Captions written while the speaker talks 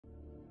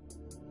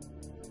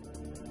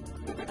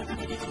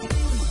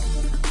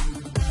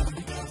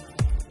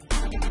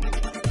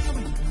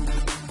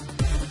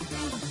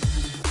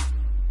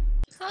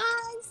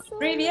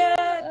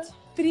Привет!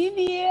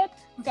 Привет!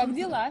 Как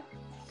дела?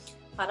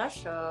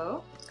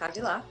 Хорошо. Как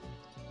дела?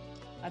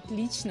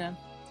 Отлично.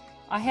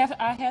 I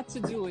had to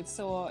do it,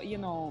 so you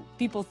know,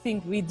 people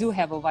think we do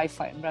have a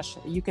Wi-Fi in Russia.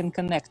 You can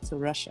connect to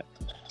Russia.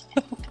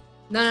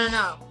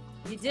 No.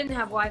 You didn't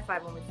have Wi-Fi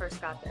when we first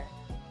got there.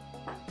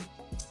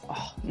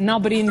 Oh,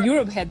 nobody in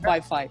Europe had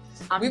Wi-Fi.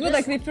 We were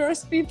like the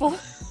first people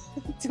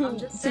to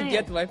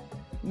get Wi-Fi.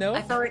 No?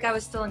 I felt like I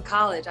was still in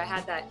college. I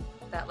had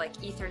that like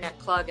Ethernet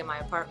plug in my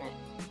apartment.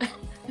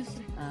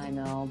 I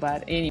know,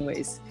 but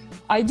anyways,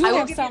 I do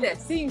have some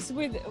things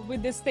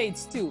with the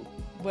States too.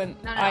 When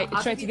I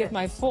try to get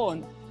my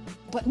phone,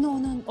 but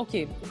no,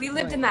 okay. We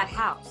lived in that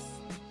house.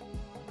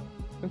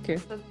 Okay.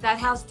 So that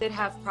house did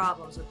have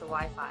problems with the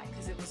Wi-Fi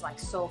because it was like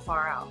so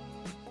far out.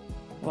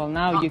 Well,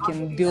 now you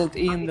can build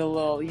in the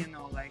little, you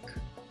know, like,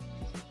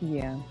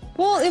 yeah.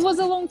 Well, it was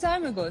a long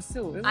time ago,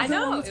 too. I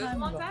know, it was a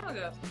long time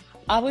ago.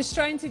 I was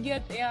trying to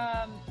get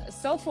a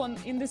cell phone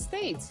in the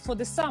States for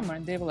the summer,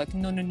 and they were like,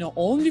 no,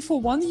 only for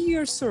 1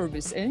 year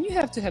service, and you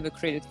have to have a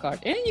credit card,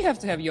 and you have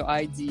to have your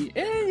ID,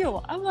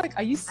 and I'm like,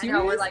 are you serious? I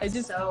know, we're like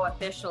so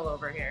official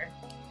over here.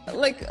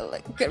 Like,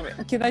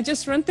 can I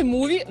just rent a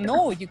movie?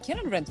 No, you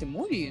cannot rent a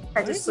movie.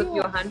 I just slip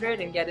you 100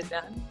 and get it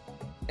done.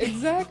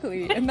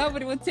 Exactly, and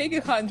nobody would take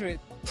 100.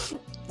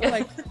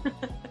 Like,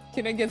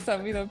 can I get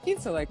some, you know,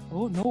 pizza? Like,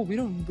 oh no, we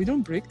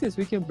don't break this.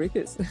 We can break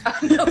this.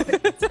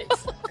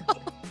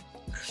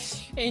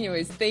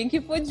 Anyways, thank you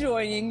for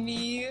joining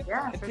me.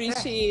 Yeah,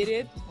 appreciate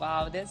it.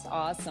 Wow, that's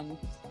awesome.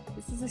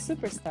 This is a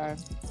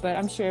superstar, but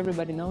I'm sure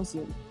everybody knows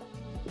you.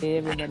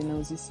 Everybody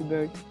knows you,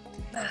 Seabird.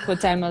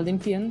 Four-time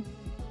Olympian,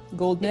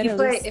 gold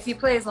medalist. If you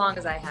play as long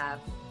as I have,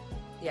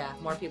 yeah,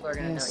 more people are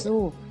gonna know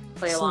you.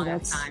 Play a long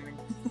time.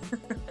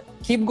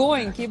 Keep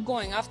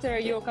going. After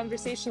your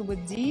conversation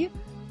with Dee,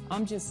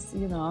 I'm just,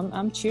 you know,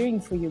 I'm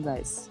cheering for you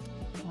guys.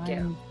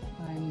 Yeah.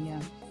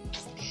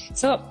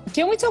 So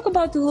can we talk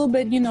about a little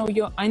bit, you know,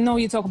 I know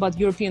you talk about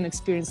European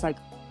experience like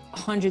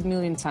 100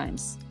 million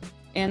times.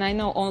 And I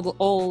know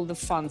all the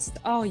fun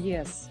stuff. Oh,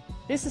 yes.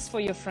 This is for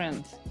your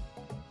friend.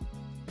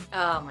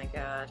 Oh, my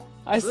God.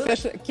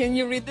 Can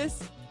you read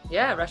this?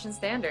 Yeah, Russian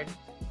Standard.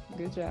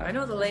 Good job. I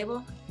know the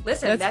label.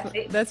 Listen,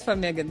 that's for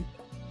Megan.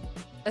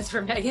 That's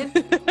for Megan?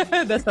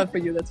 That's not for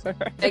you, that's for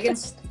her.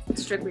 Megan's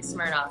strictly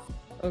Smirnoff.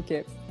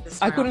 Okay.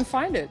 I couldn't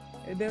find it.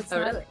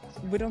 Really?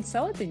 We don't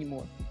sell it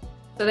anymore.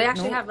 So they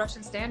actually have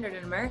Russian Standard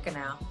in America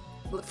now.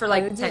 For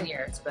like 10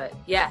 years, but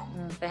yeah,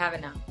 they have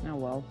it now. Oh,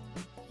 well.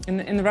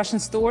 In the Russian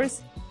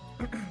stores?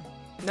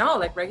 No,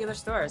 like regular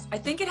stores. I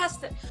think it has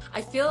to,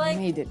 I feel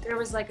like there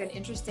was like an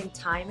interesting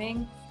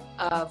timing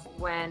of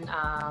when,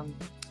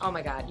 oh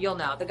my God, you'll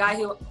know. The guy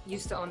who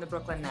used to own the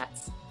Brooklyn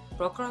Nets.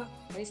 Prokhorov?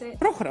 How do you say it?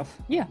 Prokhorov.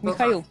 Yeah,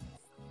 Mikhail.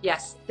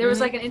 Yes. There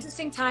was like an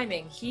interesting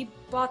timing. He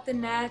bought the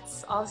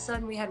Nets. All of a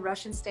sudden we had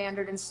Russian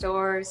Standard in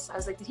stores. I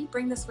was like, did he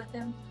bring this with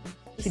him?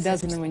 He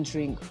doesn't even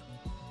drink.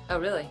 Oh,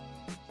 really?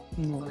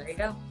 No. Well, there you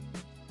go.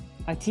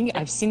 I think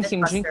I've seen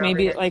him drink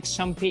maybe like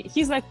champagne.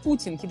 He's like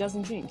Putin. He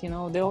doesn't drink, you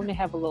know. They only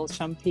have a little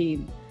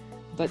champagne.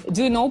 But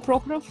do you know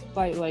Prokhorov?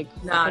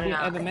 No.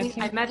 Ever met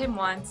him? I met him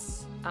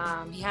once.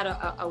 He had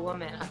a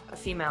woman, a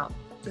female,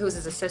 who was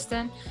his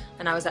assistant.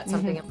 And I was at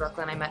something in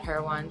Brooklyn. I met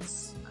her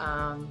once.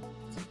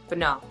 But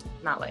no,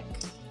 not like.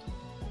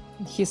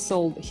 He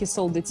sold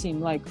the team.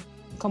 Like,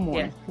 come on.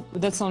 Yeah.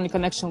 That's the only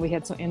connection we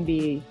had to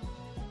NBA.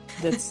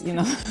 That's, you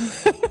know.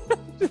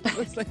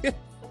 Looks like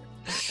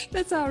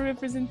that's our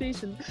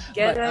representation.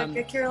 Get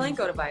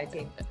Kirilenko to buy a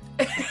team.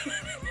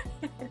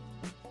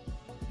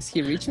 Is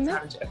he reaching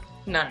that?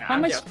 No.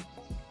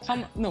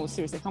 No,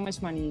 seriously, how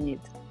much money you need?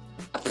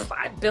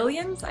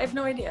 Billions? I have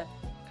no idea.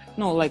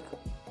 No, like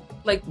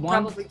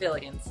probably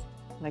billions.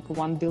 Like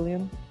 1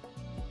 billion?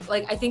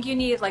 Like, I think you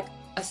need like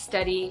a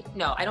steady.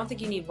 No, I don't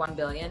think you need 1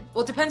 billion.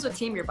 Well, it depends what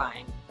team you're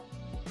buying.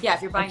 Yeah,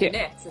 if you're buying the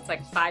Knicks, it's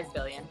like 5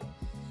 billion.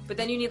 But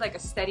then you need like a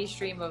steady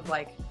stream of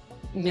like.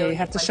 Yeah, you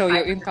have to show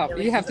your income.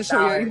 You have to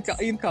show your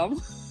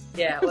income.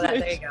 Yeah, well,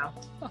 there you go.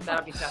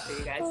 That'll be tough for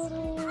you guys.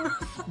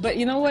 But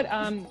you know what?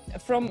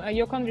 From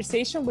your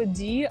conversation with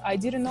Dee, I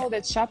didn't know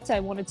that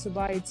Shabtai wanted to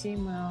buy a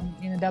team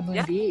in the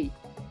WNBA.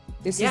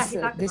 This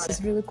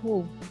is really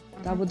cool.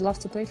 I would love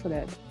to play for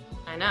that.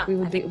 I know. We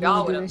would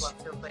all would have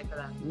loved to play for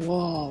that.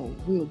 Whoa,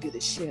 we would be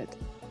the shit.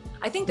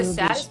 I think the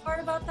saddest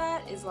part about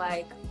that is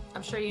like,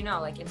 I'm sure you know,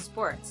 like in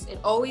sports, it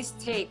always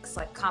takes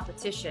like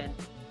competition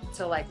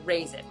to like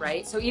raise it,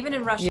 right? So even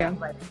in Russia,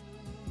 like,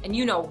 and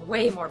you know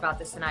way more about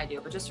this than I do,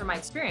 but just from my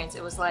experience,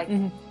 it was like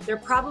there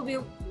probably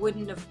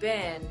wouldn't have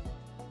been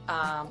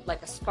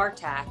like a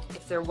Spartak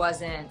if there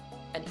wasn't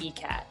an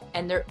ECAT,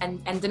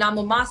 and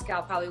Dynamo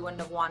Moscow probably wouldn't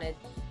have wanted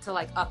to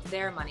like up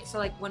their money. So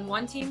like when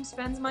one team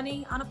spends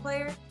money on a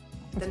player,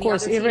 then of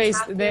course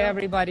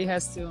everybody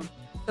has to.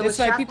 So that's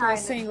why people are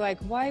saying like,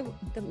 why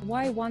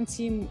one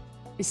team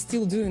is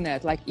still doing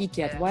that, like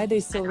ECAT? Why are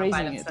they still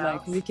raising it?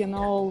 Like we can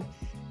all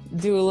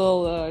do a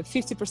little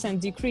 50%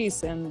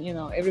 decrease, and you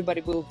know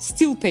everybody will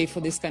still pay for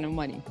this kind of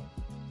money.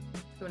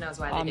 Who knows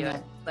why they do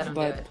it? Let them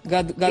do it.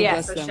 God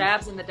bless them. So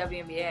Shabs in the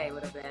WNBA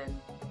would have been,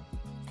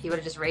 he would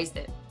have just raised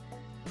it.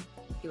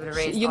 He would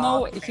erase You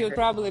all know, the he would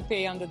probably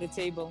pay under the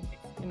table.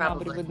 And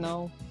Probably. nobody would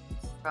know.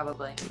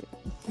 Probably.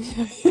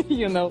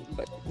 You know,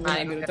 but we're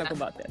not going to talk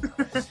about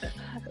that.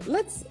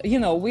 Let's, you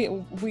know,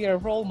 we are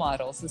role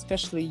models,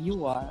 especially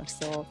you are.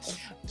 So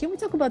can we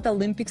talk about the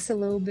Olympics a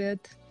little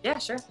bit? Yeah,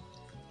 sure.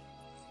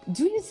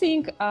 Do you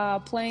think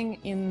playing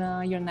in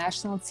your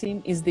national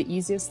team is the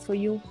easiest for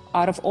you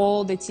out of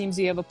all the teams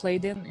you ever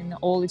played in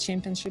all the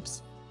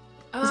championships?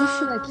 Because I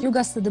feel like you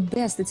guys are the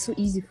best. It's so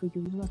easy for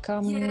you. You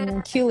come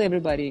and kill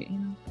everybody. You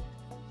know?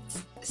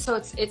 So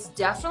it's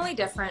definitely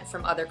different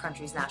from other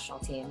countries' national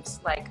teams.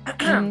 Like,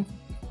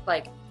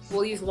 like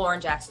we'll use Lauren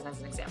Jackson as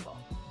an example,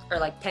 or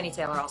like Penny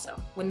Taylor also.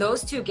 When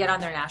those two get on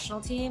their national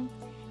team,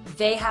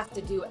 they have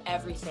to do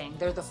everything.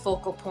 They're the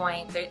focal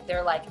point.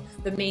 They're like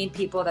the main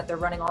people that they're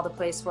running all the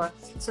plays for.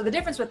 So the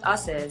difference with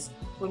us is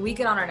when we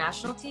get on our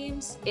national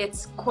teams,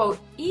 it's quote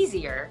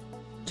easier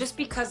just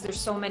because there's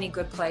so many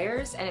good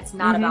players and it's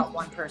not about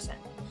one person.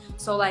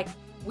 So like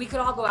we could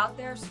all go out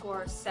there,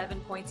 score 7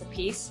 points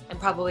apiece and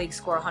probably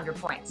score 100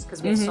 points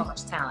because we have so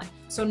much talent.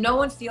 So no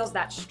one feels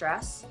that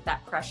stress,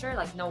 that pressure,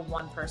 like no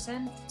one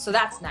person. So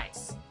that's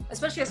nice,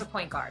 especially as a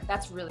point guard.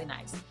 That's really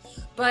nice.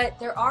 But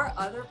there are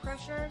other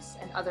pressures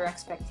and other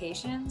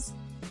expectations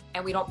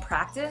and we don't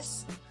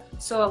practice.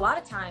 So a lot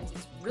of times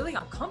it's really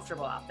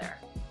uncomfortable out there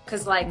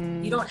because like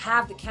you don't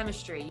have the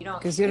chemistry. You don't,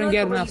 because you don't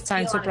get enough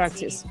time to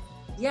practice.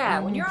 Yeah,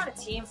 when you're on a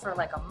team for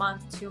like a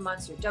month, 2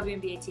 months, your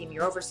WNBA team,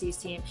 your overseas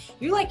team,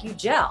 you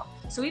gel.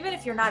 So even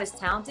if you're not as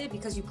talented,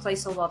 because you play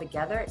so well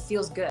together, it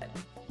feels good.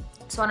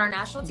 So on our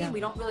national team,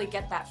 we don't really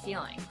get that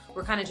feeling.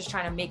 We're kind of just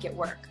trying to make it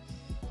work.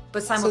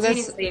 But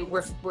simultaneously,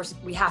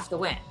 we have to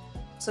win.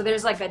 So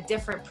there's like a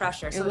different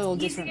pressure. So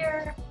it's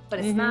easier, but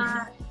it's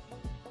not.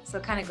 So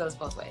it kind of goes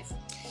both ways.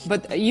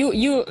 But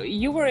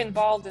you were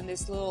involved in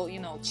this little, you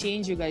know,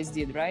 change you guys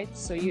did, right?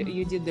 So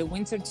you did the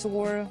winter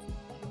tour.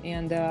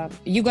 And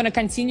you're gonna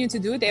continue to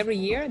do it every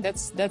year?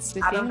 That's the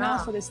thing now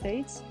for the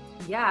States?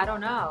 Yeah, I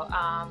don't know.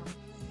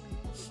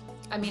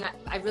 I mean,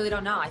 I really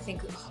don't know. I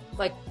think,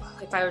 like,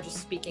 if I were just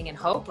speaking in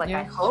hope, like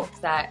I hope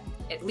that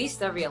at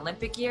least every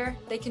Olympic year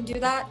they can do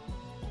that.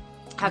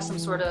 Have some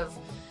sort of,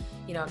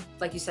 you know,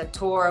 like you said,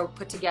 tour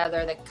put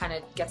together that kind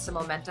of gets some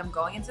momentum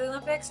going into the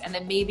Olympics, and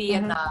then maybe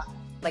in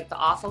the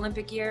off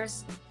Olympic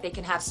years they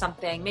can have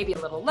something, maybe a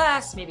little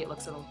less, maybe it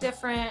looks a little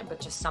different, but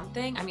just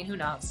something. I mean, who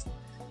knows?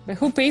 But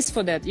who pays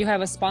for that? You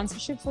have a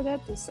sponsorship for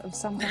that of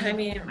some kind? I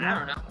mean, I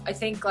don't know. I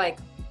think like,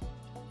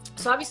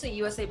 so obviously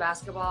USA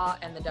Basketball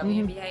and the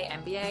WNBA,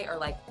 NBA are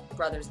like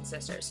brothers and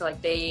sisters. So like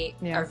they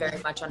are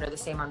very much under the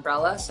same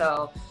umbrella.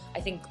 So I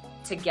think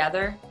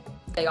together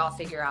they all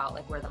figure out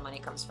like where the money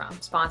comes from.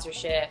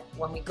 Sponsorship,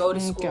 when we go to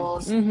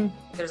schools,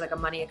 there's like a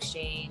money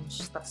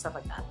exchange, stuff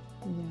like that.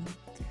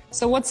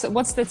 So what's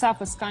the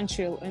toughest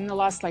country in the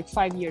last like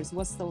 5 years?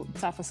 What's the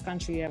toughest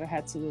country you ever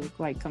had to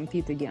like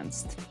compete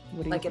against?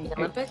 What do like you in the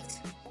Olympics?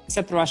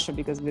 Except Russia,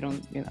 because we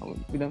don't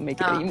make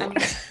it anymore. I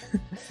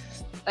mean,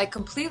 like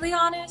completely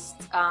honest,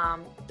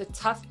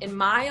 in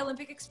my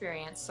Olympic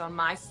experience, so in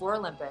my 4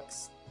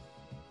 Olympics,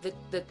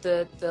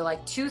 the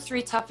like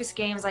 2-3 toughest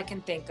games I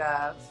can think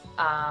of,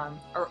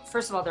 or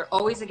first of all, they're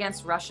always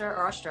against Russia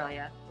or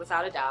Australia,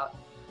 without a doubt.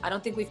 I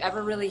don't think we've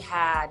ever really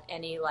had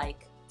any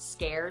like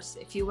scares,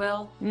 if you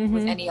will,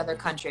 with any other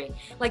country.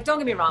 Like, don't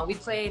get me wrong, we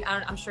played,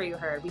 I'm sure you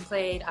heard, we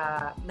played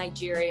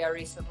Nigeria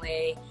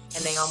recently,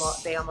 and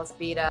they almost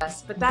beat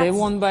us, but they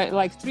won by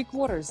like 3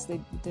 quarters.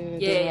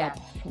 Yeah.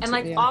 And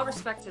like all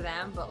respect to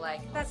them, but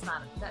like that's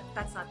not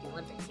the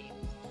Olympic team.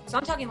 So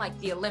I'm talking like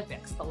the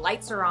Olympics, the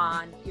lights are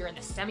on, you're in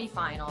the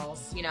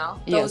semifinals, you know,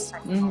 those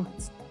types of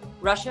moments.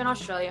 Russia and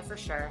Australia for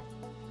sure.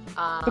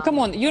 But come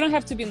on, you don't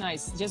have to be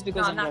nice just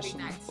because I'm Russian.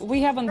 Nice.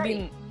 We haven't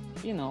been,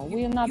 you know,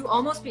 we are not. You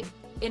almost be.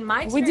 In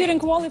my experience, we didn't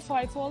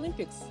qualify for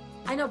Olympics.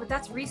 I know, but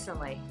that's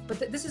recently.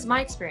 But this is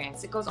my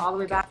experience. It goes all the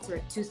way back to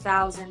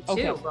 2002.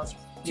 Okay.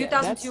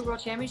 2002 World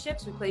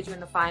Championships, we played you in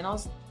the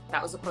finals.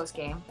 That was a close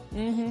game.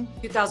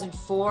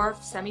 2004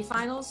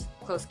 semifinals,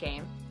 close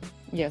game.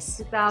 Yes.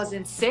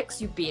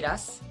 2006, you beat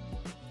us.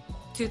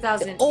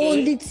 2008. The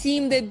only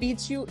team that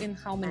beat you in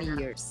how many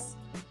years?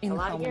 In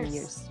how many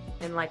years?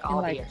 In like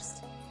all the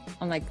years.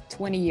 On like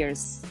 20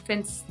 years.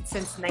 Since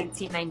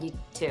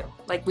 1992.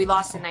 Like we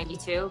lost in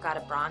 92, got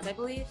a bronze, I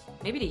believe.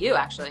 Maybe to you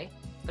actually.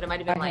 But it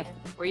might have been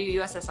were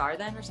you USSR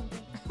then or something?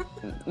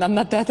 I'm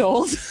not that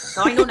old.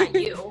 No, I know not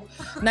you.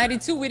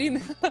 92, we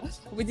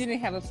didn't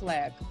have a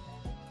flag.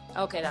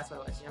 Okay, that's what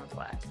it was. You didn't have a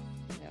flag.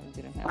 Yeah, we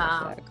didn't have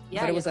a flag.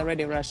 Yeah, but it was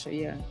already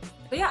Russia,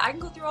 But yeah, I can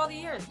go through all the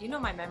years. You know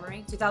my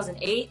memory.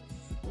 2008,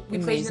 we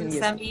played in the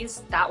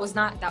semis. That was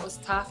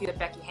tough. You had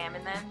Becky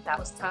Hammond then. That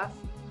was tough.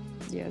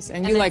 Yes,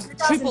 and you like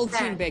triple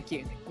team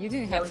Becky. You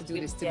didn't have to do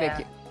this to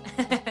Becky.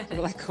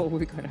 You're like, oh,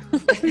 we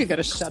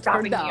gotta shut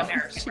her down.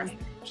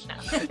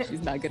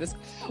 She's not gonna.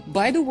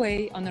 By the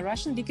way, on the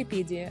Russian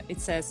Wikipedia,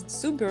 it says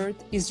Sue Bird,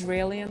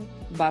 Israeli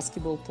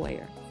basketball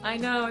player. I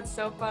know, it's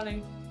so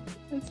funny.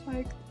 It's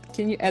like,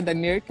 can you add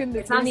American?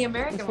 It's on the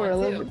American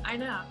one too. I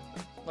know.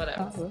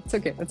 Whatever. It's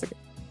okay. That's okay.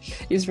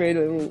 Israeli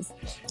rules.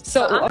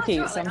 So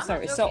okay, so I'm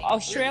sorry. So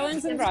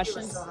Australians and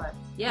Russians.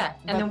 Yeah,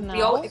 and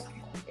then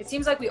it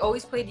seems like we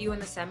always played you in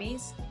the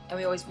semis, and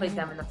we always played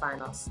them in the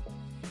finals.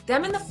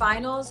 Them in the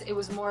finals, it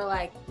was more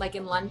like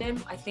in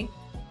London, I think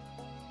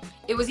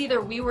it was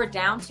either we were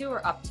down 2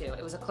 or up 2.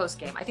 It was a close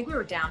game. I think we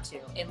were down 2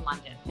 in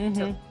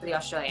London for the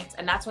Australians,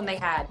 and that's when they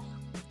had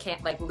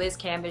like Liz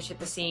Cambish hit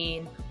the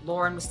scene.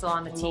 Lauren was still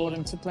on the team.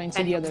 Lauren to playing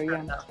together,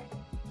 yeah.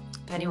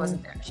 Penny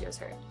wasn't there; she was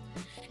hurt.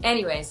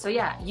 Anyway, so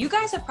yeah, you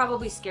guys have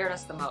probably scared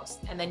us the most,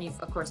 and then you've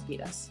of course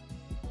beat us.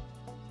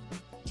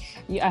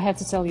 Yeah, I have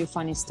to tell you a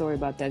funny story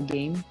about that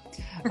game.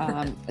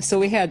 So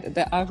we had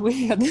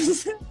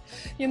this,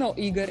 you know,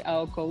 Igor,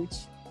 our coach,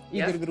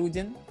 Igor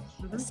Grudin.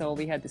 So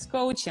we had this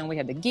coach and we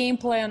had the game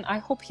plan. I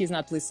hope he's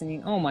not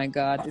listening. Oh my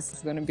God, this is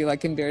going to be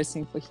like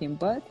embarrassing for him,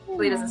 but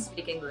he doesn't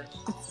speak English.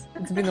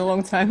 It's been a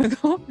long time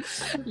ago.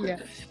 Yeah.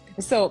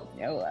 So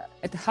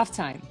at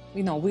halftime,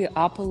 you know, we're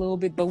up a little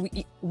bit, but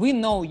we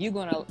know you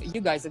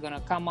guys are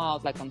gonna come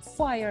out like on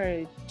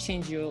fire,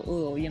 change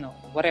your, you know,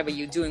 whatever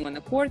you're doing on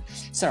the court.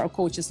 So our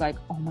coach is like,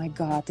 oh my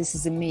God, this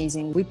is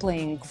amazing. We're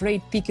playing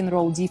great pick and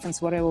roll defense,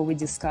 whatever we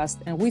discussed,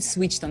 and we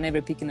switched on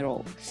every pick and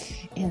roll.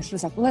 And he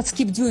was like, let's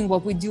keep doing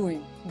what we're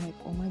doing. I'm like,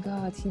 oh my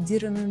God, he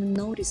didn't even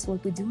notice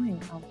what we're doing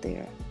out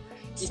there.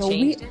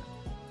 He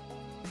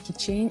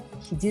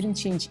didn't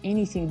change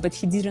anything, but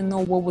he didn't know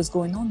what was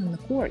going on in the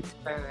court.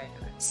 Right.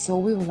 So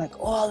we were like,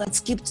 oh, let's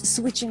keep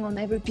switching on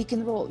every pick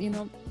and roll, you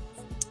know.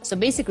 So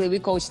basically we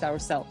coached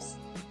ourselves.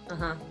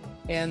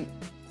 And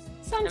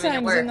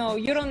sometimes, you know,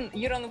 you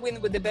don't win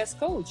with the best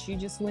coach. You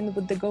just win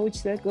with the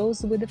coach that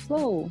goes with the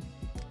flow.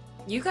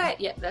 You guys,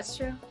 yeah, that's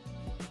true.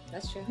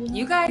 Yeah.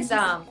 You guys,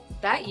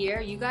 that year,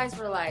 you guys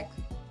were like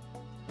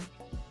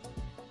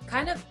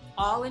kind of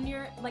all in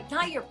your, like,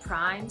 not your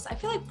primes. I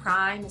feel like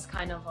prime is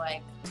kind of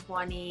like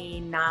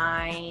 28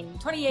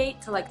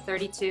 to like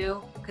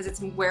 32, because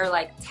it's where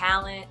like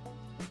talent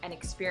and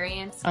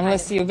experience.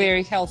 Unless you're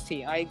very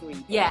healthy, I agree.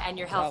 Yeah, and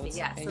you're healthy,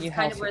 yeah. So it's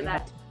kind of where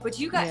that, but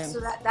you guys,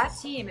 so that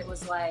team, it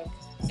was like,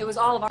 it was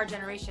all of our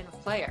generation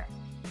of player.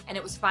 And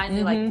it was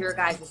finally like your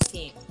guys'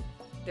 team.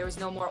 There was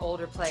no more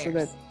older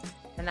players. So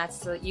and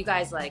that's, you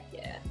guys like,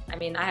 yeah. I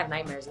mean, I have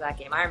nightmares of that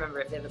game. I remember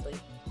it vividly.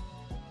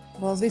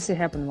 Well, this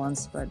happened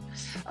once, but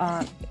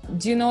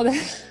do you know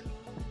that?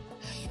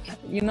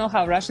 You know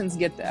how Russians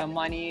get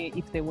money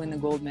if they win a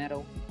gold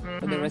medal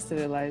for the rest of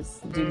their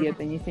lives? Do you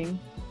get anything?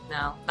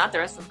 No, not the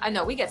rest of. I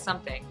know we get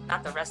something,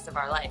 not the rest of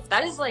our life.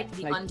 That is like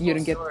the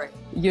untold story.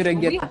 You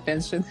don't get the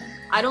pension.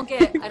 I don't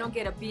get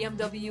a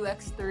BMW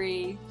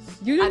X3.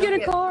 You don't get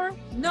a car?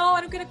 No,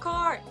 I don't get a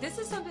car. This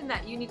is something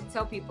that you need to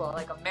tell people,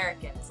 like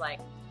Americans, like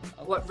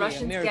what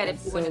Russians get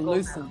if you win a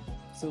gold medal.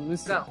 So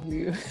listen,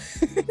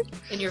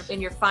 in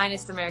your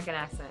finest American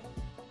accent.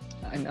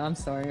 I'm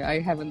sorry, I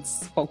haven't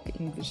spoken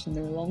English in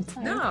a long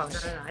time. No,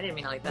 I didn't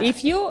mean it like that.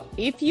 If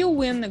you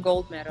win the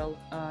gold medal,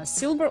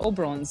 silver or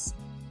bronze,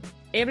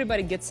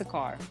 everybody gets a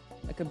car,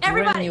 like a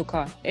brand new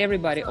car.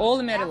 Everybody, so all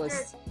the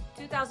medalists.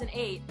 After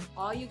 2008,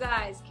 all you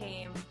guys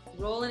came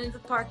rolling into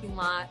the parking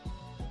lot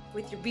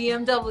with your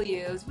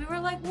BMWs. We were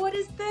like, what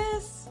is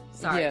this?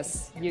 Sorry.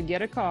 Yes, you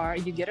get a car.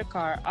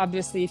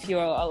 Obviously, if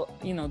you're,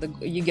 you know,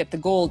 you get the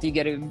gold, you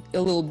get a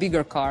little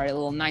bigger car, a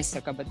little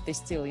nicer car, but they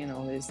still, you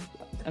know, there's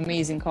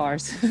amazing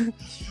cars.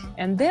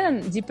 And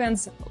then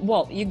depends,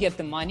 well, you get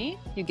the money,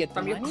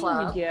 from your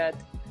club.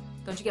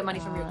 Don't you get money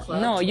from your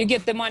club? No, you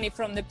get the money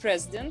from the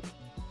president.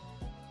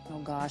 Oh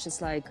gosh,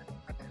 it's like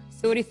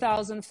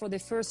 30,000 for the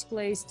first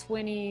place,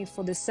 20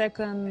 for the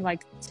second,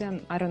 like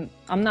 10.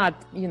 I'm not,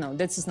 you know,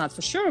 this is not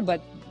for sure,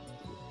 but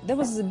there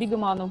was a big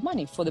amount of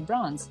money for the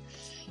bronze.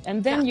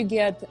 And then you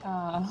get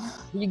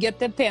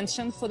the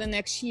pension for the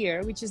next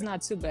year, which is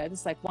not too bad.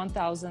 It's like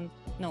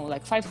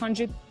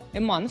 500 a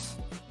month.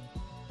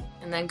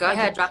 And then go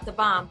ahead, drop the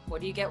bomb.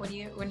 What do you get when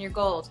you're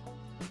gold?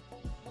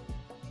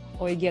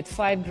 Or you get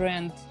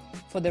 $5,000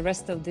 for the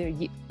rest of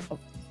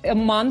a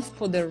month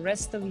for the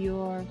rest of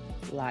your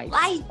life.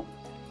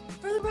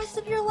 For the rest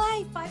of your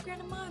life, $5,000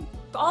 a month.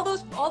 All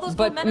those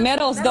but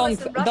medals don't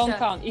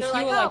count. If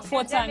you're you're like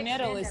 4-time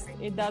medalist,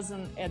 it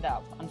doesn't add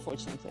up,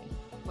 unfortunately.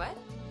 What?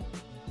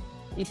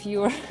 If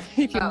you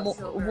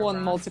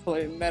won multiple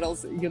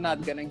medals, you're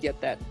not gonna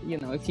get that. You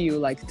know, if you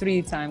like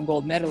 3-time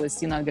gold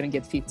medalist, you're not gonna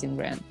get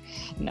 $15,000.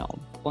 No,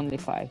 only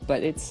 5.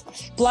 But it's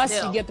plus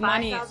still, you get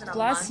money.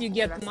 Plus you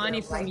get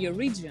money from your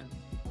region.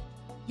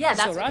 Yeah,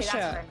 that's so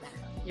Russia.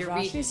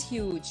 Russia is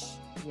huge.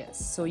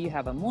 Yes, so you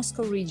have a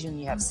Moscow region,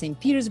 you have St.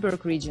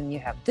 Petersburg region, you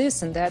have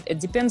this and that.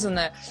 It depends on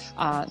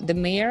the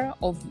mayor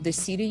of the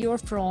city you're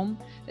from,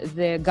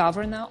 the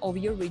governor of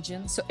your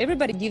region. So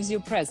everybody gives you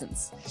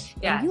presents.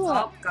 Yeah, and you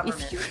are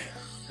government.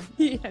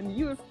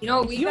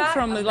 You're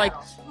from like,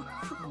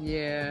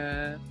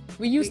 yeah,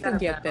 we used to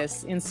get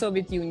this in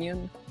Soviet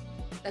Union.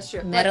 That's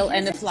true. Medal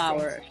and a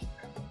flower.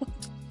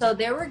 So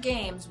there were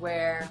games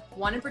where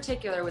one in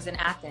particular was in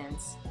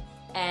Athens.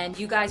 And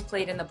you guys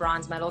played in the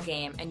bronze medal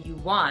game and you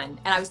won.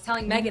 And I was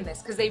telling Megan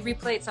this because they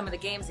replayed some of the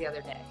games the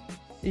other day.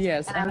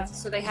 Yes. And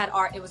so they had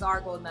it was our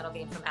gold medal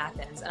game from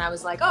Athens. And I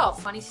was like, oh,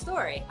 funny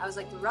story. I was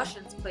like, the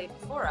Russians played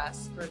before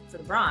us for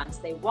the bronze.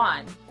 They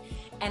won.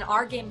 And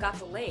our game got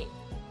delayed.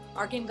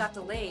 Our game got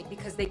delayed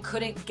because they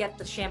couldn't get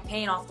the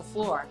champagne off the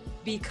floor.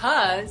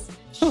 Because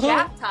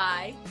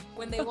Shabtai,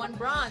 when they won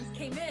bronze,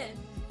 came in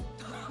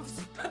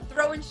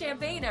throwing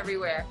champagne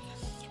everywhere.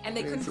 And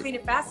they couldn't clean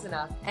it fast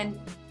enough. And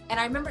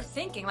I remember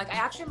thinking, like,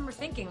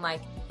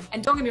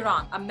 and don't get me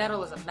wrong, a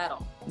medal is a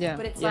medal. Yeah.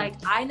 But it's like,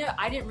 I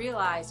didn't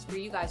realize for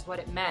you guys what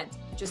it meant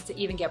just to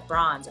even get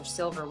bronze or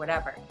silver,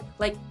 whatever.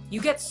 Like,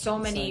 you get so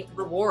many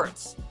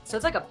rewards. So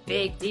it's like a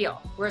big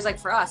deal. Whereas like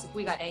for us, if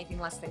we got anything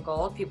less than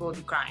gold, people would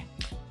be crying.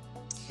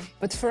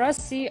 But for us,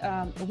 see,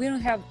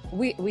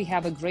 we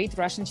have a great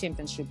Russian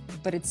championship,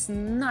 but it's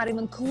not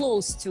even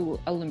close to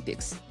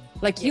Olympics.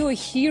 Like, you're a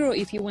hero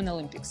if you win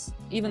Olympics,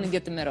 even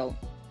get the medal.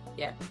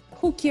 Yeah.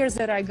 Who cares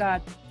that I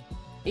got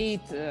 8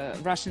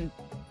 Russian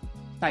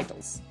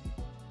titles?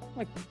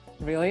 Like,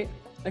 really?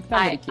 Like,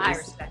 nobody cares. I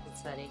respect it,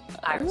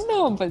 Sveti.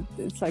 No, but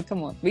it's like,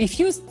 come on. If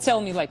you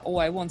tell me like, oh,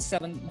 I won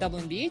 7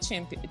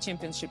 WNBA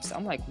championships,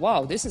 I'm like,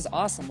 wow, this is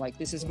awesome. Like,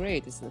 this is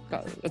great.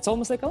 It's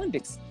almost like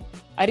Olympics.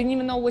 I didn't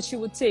even know what you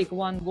would take,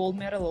 1 gold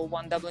medal or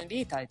 1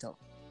 WNBA title.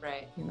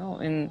 Right. You know,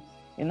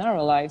 in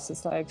our lives,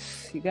 it's like,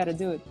 you got to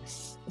do it.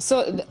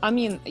 So, I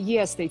mean,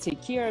 yes, they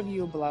take care of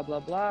you, blah, blah,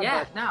 blah.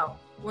 Yeah, but, no.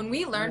 When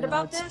we learned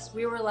about this,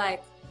 we were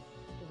like,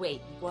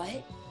 wait,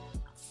 what?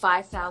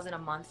 5,000 a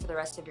month for the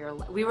rest of your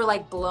life? We were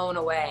like blown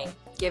away,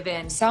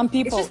 given some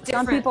people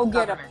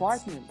get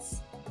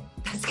apartments.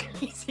 That's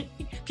crazy.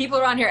 People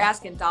around here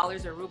asking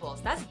dollars or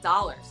rubles. That's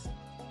dollars.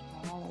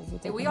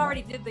 We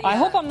already did the. I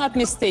hope I'm not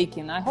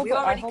mistaken. I hope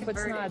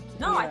it's not.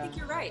 No, I think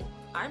you're right.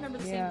 I remember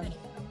the same thing.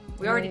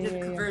 We already did the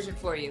conversion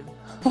for you.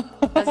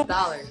 That's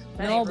dollars.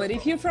 No, but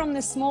if you're from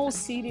a small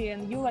city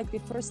and you're like the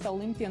first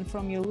Olympian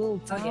from your little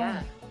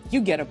town, you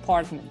get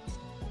apartment.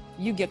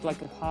 You get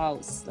like a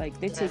house. Like,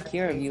 they take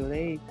care of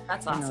you.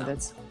 That's awesome. You know,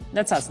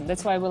 that's awesome.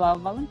 That's why we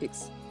love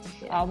Olympics.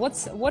 Yeah.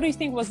 What do you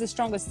think was the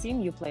strongest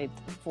team you played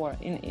for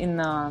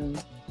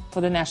for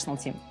the national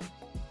team?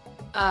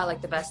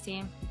 Like the best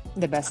team.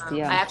 The best,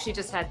 yeah. I actually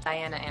just had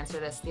Diana answer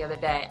this the other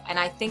day, and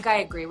I think I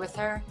agree with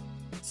her.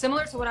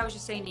 Similar to what I was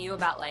just saying to you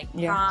about like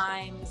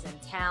primes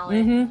and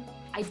talent. Mm-hmm.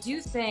 I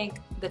do think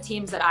the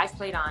teams that I've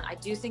played on, I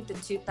do think the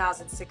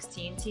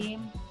 2016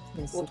 team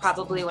will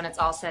probably, when it's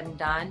all said and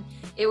done,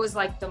 it was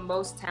like the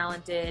most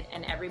talented,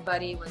 and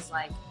everybody was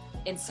like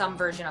in some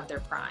version of their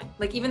prime.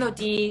 Like, even though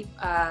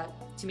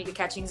Tamika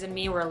Catchings and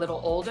me were a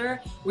little older,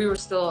 we were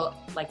still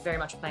like very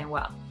much playing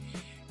well.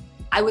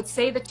 I would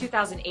say the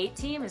 2008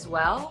 team as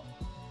well.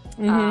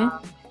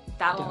 Mm-hmm.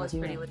 That one was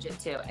pretty legit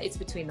too. It's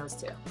between those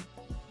two.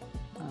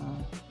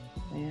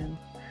 Man.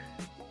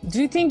 Do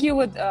you think you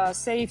would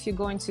say, if you're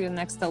going to the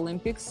next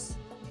Olympics,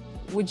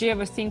 would you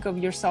ever think of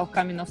yourself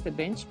coming off the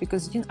bench?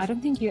 Because I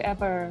don't think you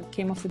ever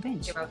came off the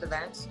bench. Came off the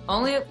bench?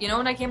 Only, you know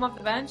when I came off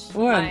the bench?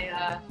 What?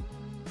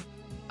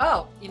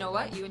 Oh, you know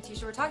what? You and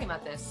Tisha were talking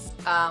about this.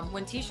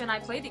 When Tisha and I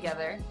played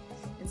together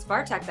in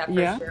Spartak that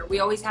first year, we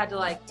always had to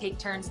like take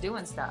turns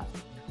doing stuff.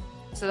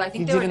 So I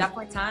think there were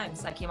definitely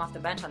times I came off the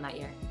bench on that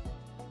year.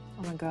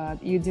 Oh my God,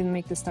 you didn't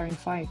make the starting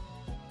 5.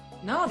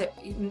 No,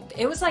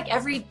 it was like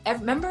every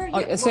remember?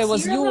 So it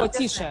was you or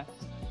Tisha?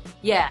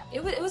 Yeah,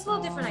 it was a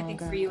little different, I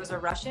think, for you as a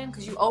Russian,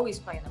 because you always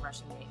play in the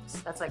Russian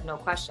games. That's like no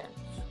question.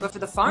 But for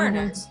the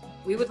foreigners,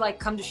 we would like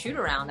come to shoot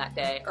around that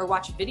day or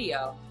watch a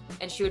video,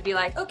 and she would be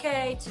like,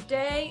 okay,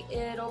 today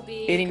it'll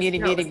be. You'd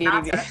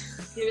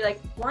be like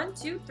 1,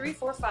 2, 3,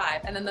 4,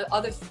 5, and then the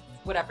other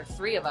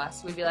 3 of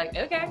us, we'd be like,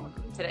 okay,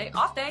 today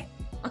off day.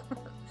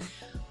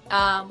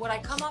 Would I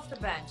come off the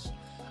bench?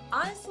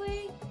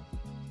 Honestly,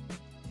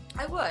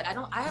 I would.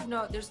 I have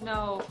no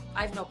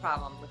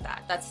problem with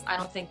that. I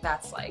don't think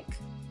that's like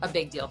a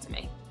big deal to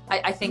me.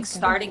 I think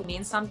starting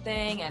means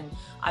something, and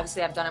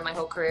obviously I've done it my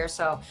whole career,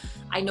 so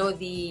I know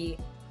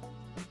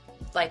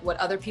what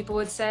other people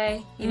would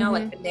say, you know,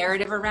 like the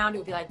narrative around it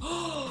would be like,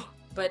 oh,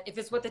 but if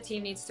it's what the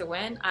team needs to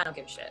win, I don't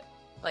give a shit.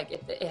 Like,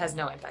 it has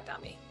no impact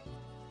on me.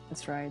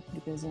 That's right,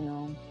 because, you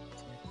know.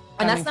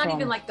 And that's not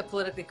even like the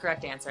politically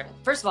correct answer.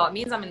 First of all, it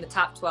means I'm in the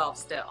top 12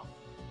 still.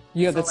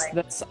 Yeah, so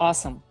that's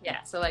awesome.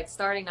 Yeah, so like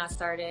starting, not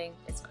starting,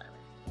 it's whatever.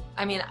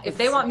 I mean, if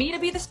they want me to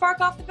be the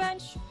spark off the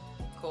bench,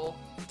 cool.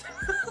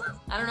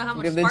 I don't know how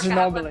much spark I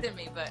have left in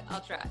me, but I'll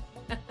try.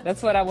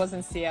 That's what I was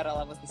in Seattle.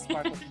 I was the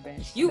spark off the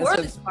bench. You were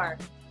the spark.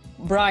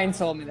 Brian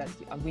told me that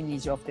we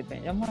need you off the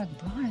bench. I'm like,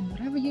 Brian,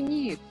 whatever you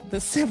need. The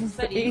 7th,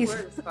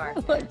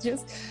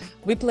 8th.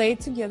 We played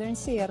together in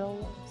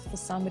Seattle. For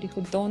somebody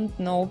who don't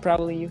know,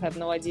 probably you have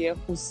no idea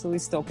who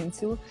is talking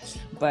to,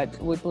 but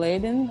we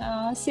played in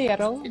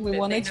Seattle. We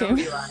won a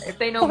championship. If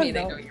they know me,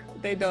 they know you.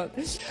 They don't.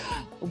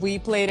 We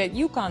played at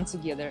UConn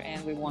together,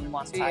 and we won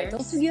 1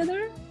 title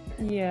together.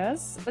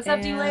 Yes. What's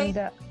up, D-Lake?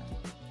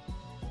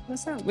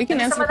 What's up? We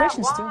can answer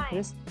questions too.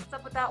 What's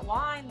up with that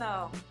wine,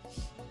 though?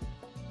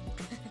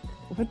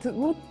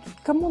 What?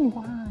 Come on,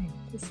 wine.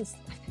 This is.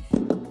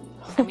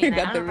 I mean,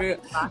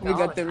 we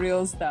got the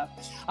real stuff.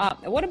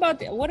 What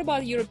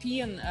about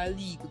European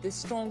League, the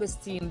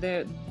strongest team,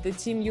 the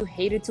team you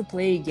hated to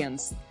play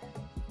against?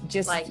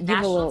 Just like give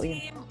national a little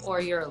team or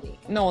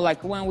EuroLeague? No,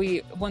 like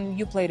when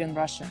you played in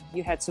Russia,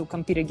 you had to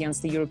compete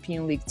against the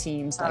European League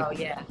teams. Like, oh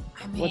yeah,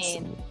 I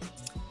mean,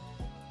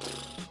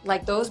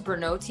 like those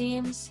Brno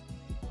teams.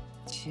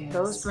 Jeez.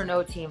 Those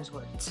Brno teams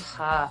were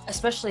tough,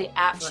 especially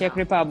at Brno. Czech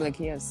Republic,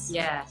 yes.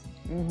 Yeah.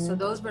 So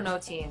those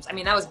Brno teams, I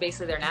mean, that was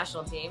basically their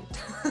national team.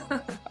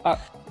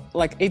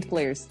 Like 8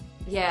 players.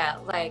 Yeah,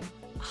 like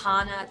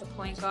Hannah at the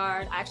point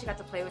guard. I actually got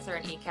to play with her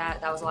in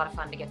ECAT. That was a lot of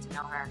fun to get to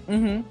know her.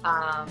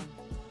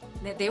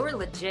 They were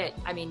legit.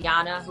 I mean,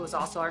 Yana, who was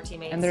also our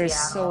teammate. And they were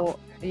so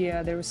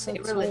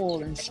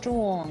tall and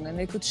strong, and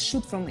they could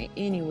shoot from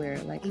anywhere.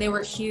 Like, and they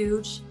were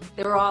huge.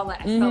 They were all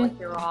like, I felt like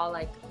they were all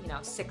like,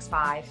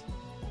 6'5".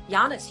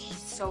 Yana's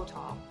so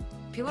tall.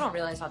 People don't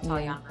realize how tall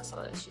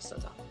Yana is. She's so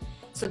tall.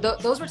 So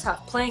those were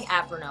tough. Playing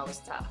at Brno was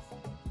tough.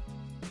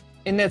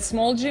 In that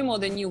small gym or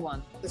the new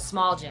one? The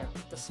small gym.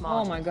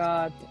 Oh my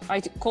God. I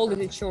called it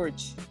a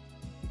church.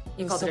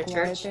 You called it a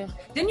church?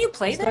 Didn't you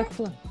play there?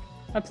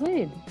 I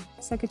played.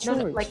 It's like a church.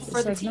 No, like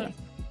for the team.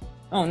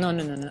 Oh,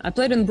 no. I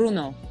played in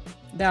Brno.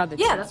 The other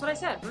team. That's what I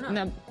said. Brno.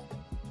 No.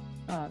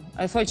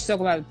 I thought you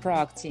talked about the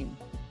Prague team.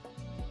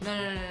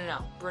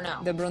 No.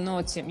 Brno. The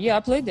Brno team. Yeah, I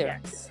played there.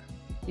 Yes.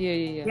 Yeah.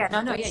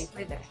 Yeah, you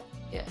played there.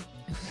 Yeah.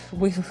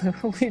 We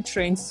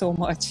trained so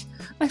much.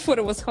 I thought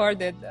it was hard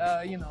at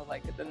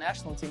like at the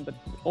national team, but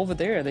over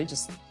there they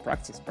just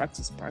practice.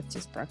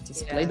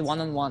 Yes. Played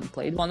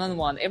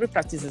one-on-one. Every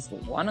practice is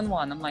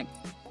one-on-one. I'm like,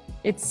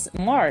 it's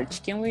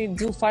March. Can we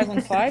do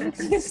 5-on-5 at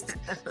least?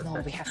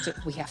 No,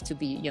 we have to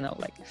be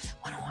like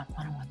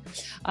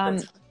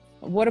one-on-one.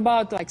 What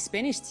about like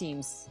Spanish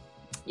teams?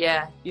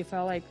 Yeah. You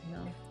felt like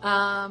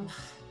no.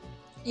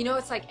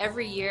 It's like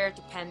every year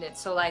dependent.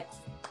 So like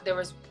there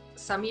was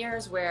some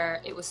years where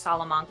it was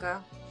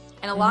Salamanca,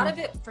 and a lot of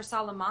it for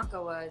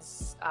Salamanca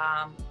was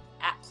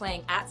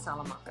playing at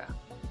Salamanca.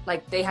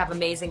 Like they have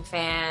amazing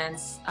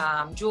fans.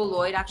 Jewel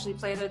Lloyd actually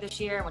played there this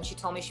year. When she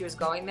told me she was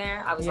going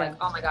there, I was like,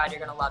 oh my God, you're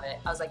gonna love it.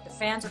 I was like, the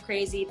fans are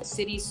crazy, the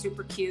city's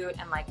super cute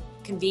and like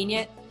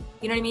convenient.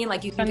 You know what I mean?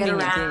 Like you can get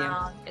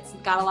around. It's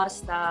got a lot of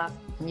stuff.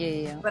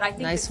 Yeah. But I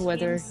think nice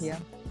weather.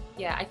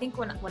 Yeah, I think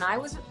when I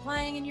was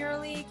playing in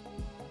EuroLeague,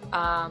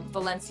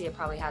 Valencia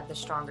probably had the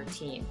stronger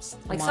teams.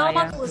 Like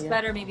Salamanca was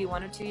better maybe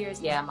 1 or 2 years.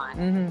 Yeah, Maya.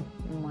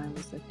 Maya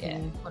was the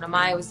team. When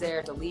Maya was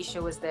there,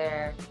 Delisha was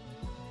there.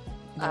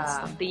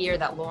 The year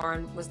that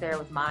Lauren was there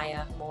with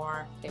Maya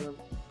Moore, they were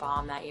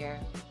bomb that year.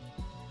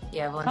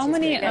 Yeah,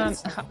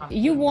 Valencia's how many?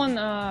 You won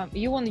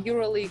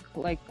EuroLeague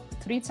like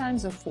 3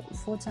 times or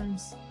 4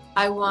 times?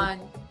 I won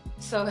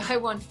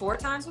 4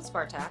 times with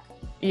Spartak.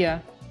 Yeah.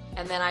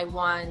 And then I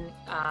won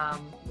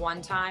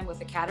 1 time with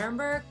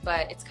Ekaterinburg,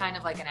 but it's kind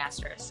of like an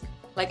asterisk.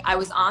 Like I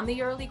was on the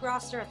EuroLeague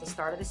roster at the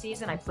start of the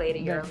season. I played a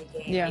EuroLeague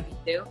game, maybe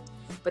 2.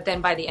 But then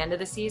by the end of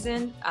the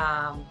season,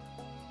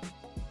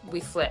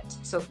 we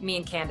flipped. So me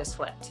and Candace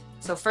flipped.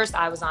 So first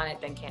I was on it,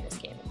 then Candace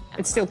came in.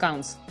 It still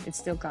counts.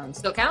 Still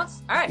counts?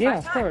 All right, 5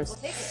 times. Of course.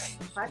 We'll take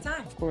it. 5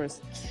 times. Of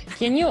course.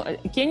 Can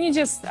you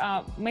just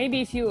maybe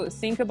if you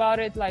think about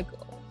it, like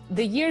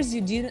the years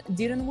you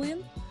didn't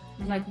win,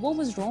 like what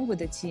was wrong with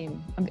the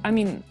team? I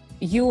mean,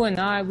 you and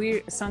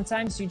I,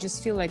 sometimes you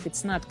just feel like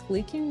it's not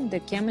clicking,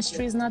 the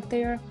chemistry is not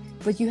there,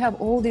 but you have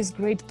all these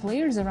great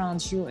players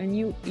around you, and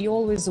you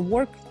always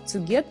work to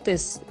get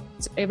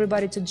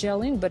everybody to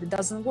gel in, but it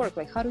doesn't work.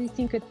 Like, how do you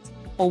think it,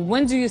 or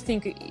when do you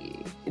think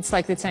it's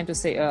like the time to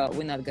say,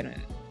 we're not gonna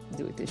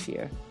do it this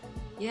year?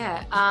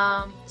 Yeah.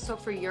 So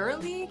for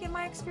EuroLeague, in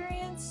my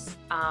experience,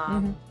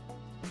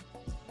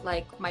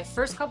 like my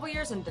first couple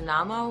years in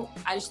Dynamo,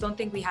 I just don't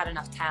think we had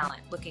enough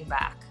talent looking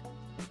back.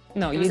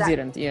 No, you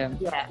didn't. Yeah.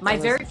 My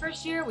very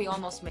first year, we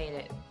almost made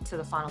it to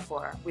the Final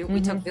Four. We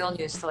took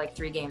Vilnius to like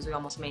 3 games. We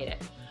almost made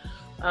it.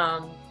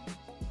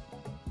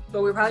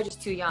 But we were probably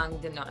just too young,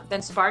 didn't know. Then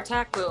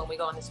Spartak, boom, we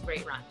go on this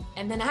great run.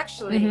 And then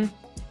actually,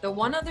 the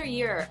one other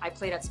year I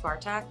played at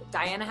Spartak,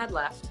 Diana had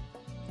left.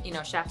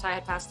 Shaftai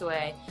had passed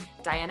away.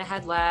 Diana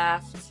had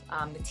left.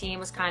 The team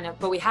was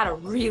but we had a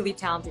really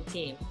talented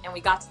team. And we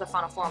got to the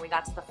Final Four and we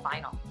got to the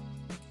final.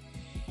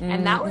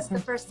 And that was the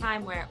first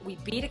time where we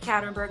beat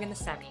Ekaterinburg in the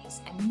semis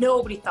and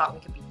nobody thought we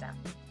could beat them.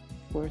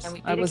 Of course.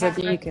 I was at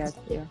the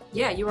ECAT.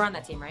 Yeah, you were on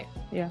that team, right?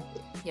 Yeah.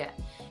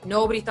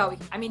 Nobody thought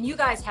you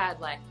guys had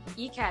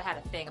ECAT had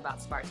a thing about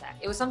Spartak.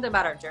 It was something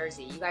about our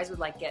jersey. You guys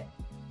would get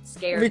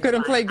scared. We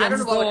couldn't play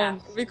against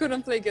zone. We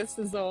couldn't play against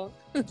the zone.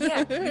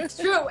 Yeah, it's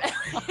true.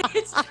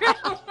 It's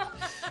true.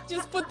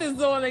 Just put the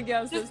zone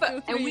against us.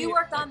 And we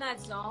worked on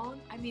that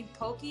zone. I mean,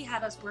 Pokey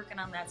had us working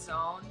on that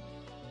zone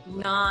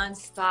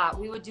non-stop.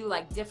 We would do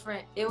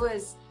different,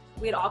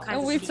 we had all kinds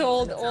of. We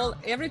told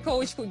every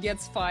coach who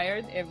gets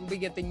fired, if we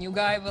get the new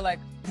guy, we're like,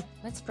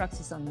 let's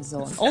practice on the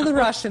zone. All the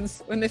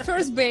Russians, when the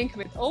first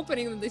banquet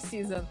opening of the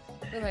season,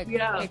 We're like,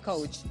 hey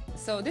coach,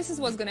 so this is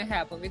what's gonna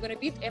happen. We're gonna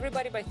beat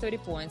everybody by 30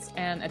 points,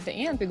 and at the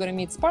end we're gonna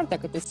meet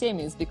Spartak at the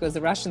semis because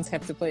the Russians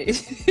have to play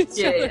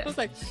each other. I was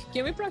like,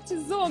 can we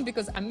practice zone?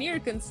 Because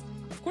Americans,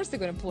 of course, they're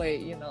gonna play,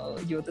 you know,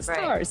 you're the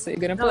stars, so you're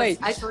gonna play.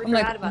 I totally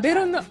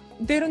I'm like,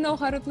 they don't know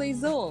how to play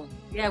zone.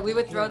 Yeah, we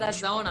would throw that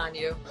zone on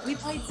you. We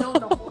played zone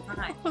the whole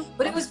time.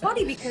 But it was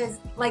funny because,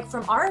 like,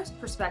 from our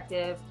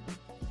perspective,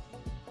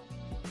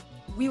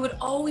 we would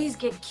always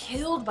get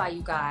killed by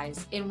you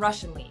guys in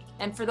Russian League.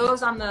 And for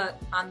those on the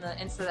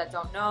Insta that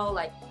don't know,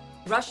 like,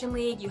 Russian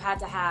League, you had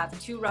to have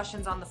 2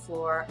 Russians on the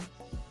floor.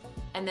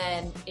 And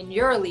then in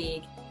your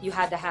league, you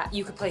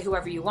could play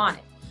whoever you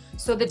wanted.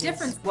 So the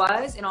difference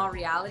was, in all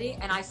reality,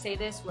 and I say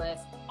this with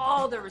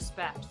all the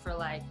respect for,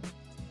 like,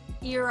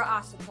 Ira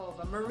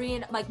Osipova,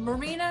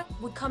 Marina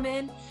would come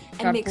in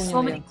and make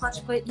so many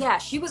clutch plays. Yeah,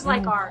 she was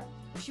like our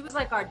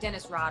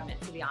Dennis Rodman,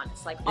 to be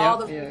honest. Like all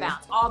the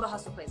rebounds, all the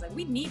hustle plays. Like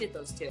we needed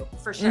those 2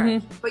 for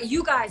sure. But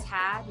you guys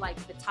had like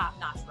the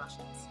top-notch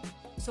Russians.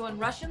 So in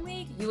Russian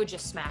League, you would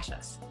just smash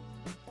us.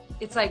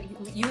 It's like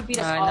you would beat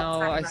us all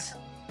the time in Russian.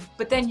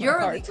 But then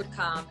your league would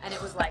come, and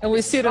it was like, and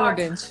we sit on a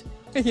bench.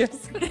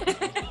 Yes.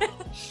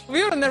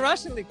 We were in the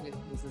Russian league.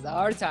 This is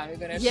our time. We're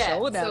gonna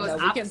show them that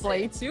we can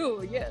play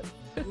too. Yes.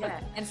 Yeah,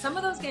 and some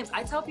of those games,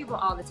 I tell people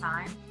all the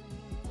time,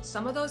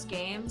 some of those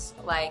games,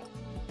 like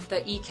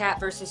the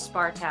ECAT versus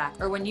Spartak,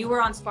 or when you were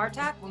on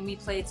Spartak, when we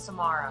played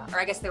Samara, or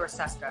I guess they were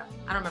CSKA.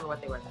 I don't remember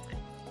what they were at the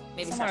time.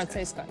 Maybe Samara,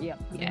 CSKA, yeah.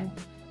 Yeah.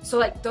 So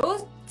like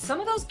some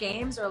of those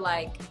games are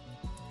like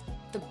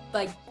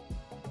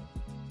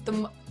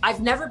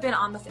I've never been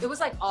on it was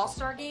like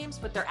all-star games,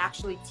 but they're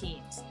actually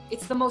teams.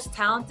 It's the most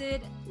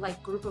talented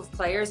like group of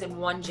players in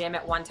one gym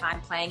at one time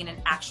playing in an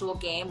actual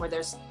game where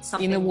there's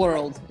something in the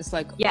world. It's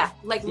like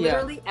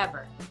literally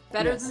ever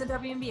better than the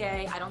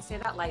WNBA. I don't say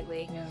that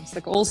lightly. Yeah, it's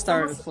like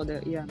all-star for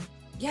the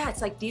Yeah,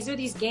 it's like these are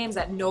these games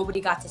that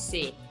nobody got to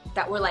see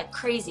that were like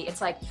crazy.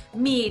 It's like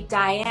me,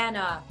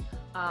 Diana,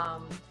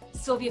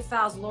 Sylvia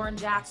Fowles, Lauren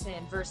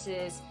Jackson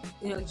versus,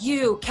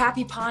 you,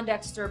 Cappy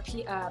Pondexter,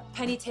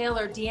 Penny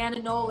Taylor,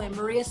 Deanna Nolan,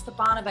 Maria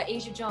Stepanova,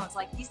 Asia Jones.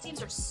 Like these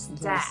teams are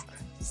stacked.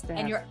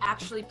 And you're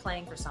actually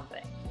playing for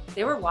something.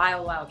 They were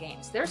wild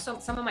games. They're some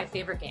of my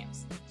favorite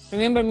games.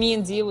 Remember me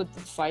and Dee would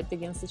fight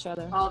against each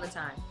other? All the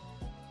time.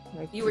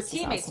 Like, you were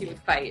teammates, you would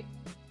fight.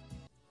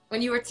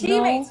 When you were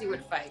teammates, you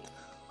would fight.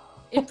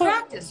 In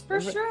practice,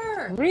 for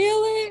sure.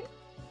 Really?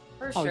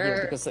 For sure.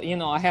 Yeah, because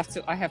I have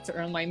to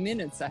earn my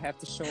minutes. I have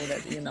to show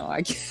that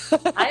I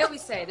can. I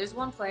always say there's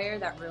one player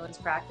that ruins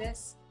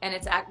practice, and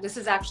this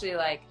is actually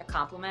like a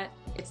compliment.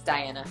 It's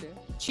Diana. Okay.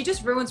 She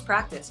just ruins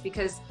practice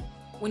because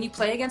when you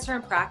play against her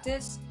in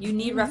practice, you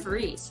need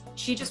referees.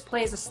 She just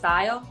plays a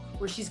style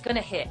where she's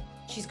gonna hit,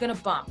 she's gonna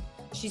bump,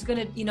 she's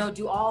gonna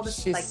do all this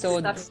stuff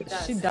she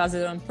does. She does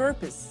it on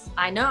purpose.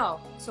 I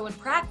know. So in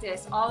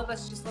practice, all of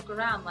us just look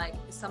around like,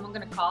 is someone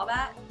gonna call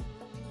that?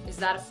 Is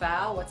that a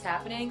foul? What's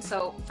happening?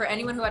 So for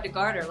anyone who had to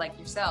guard her, like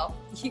yourself,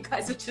 you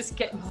guys would just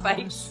get in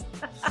fights.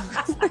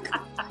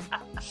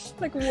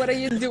 Like, what are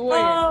you doing?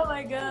 Oh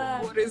my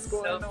God. What is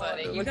going on? So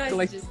funny. You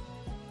guys just...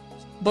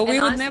 But we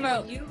would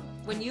never...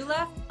 When you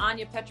left,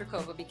 Anya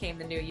Petrakova became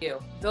the new you.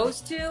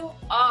 Those two,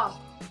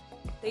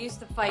 they used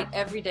to fight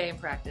every day in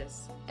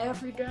practice.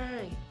 Every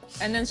day.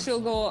 And then she'll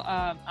go,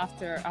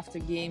 after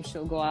game,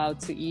 she'll go out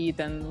to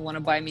eat and want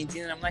to buy me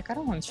dinner. I'm like, I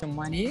don't want your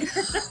money.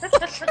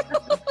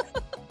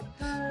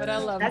 But I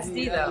love that's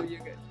Dee, though.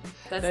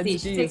 That's Dee.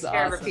 She takes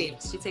care of her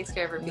peeps. She takes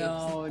care of her peeps.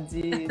 No,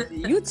 Dee.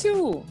 You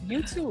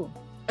too.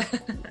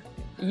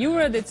 You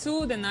were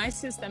the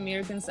nicest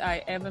Americans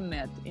I ever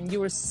met, and you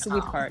were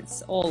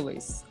sweethearts.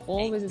 Always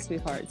the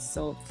sweethearts.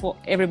 So for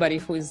everybody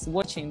who is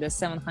watching, the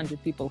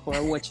 700 people who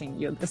are watching,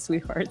 you're the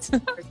sweetheart.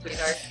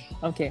 Sweetheart.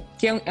 Okay.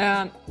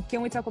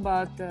 Can we talk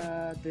about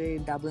the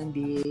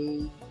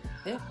WNBA?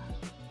 Yeah.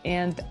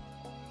 And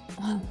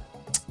I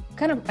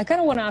kind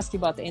of want to ask you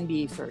about the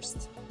NBA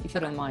first, if you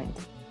don't mind.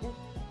 Yeah.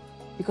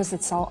 Because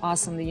it's so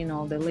awesome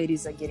that, the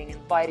ladies are getting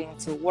invited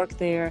to work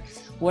there.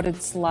 What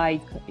it's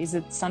like, is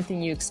it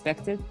something you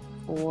expected,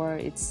 or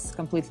it's a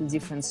completely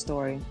different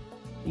story?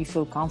 You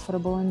feel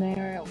comfortable in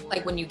there? Or...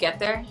 Like when you get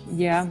there?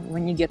 Yeah,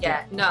 when you get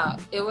there. Yeah, no,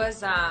 it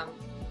was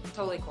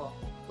totally cool.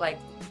 Like,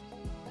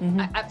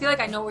 I feel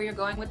like I know where you're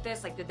going with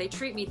this. Like, did they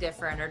treat me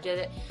different, or did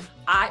it?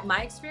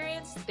 My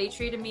experience, they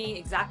treated me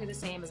exactly the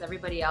same as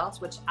everybody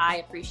else, which I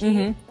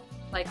appreciate.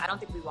 Like, I don't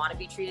think we want to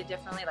be treated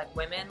differently, like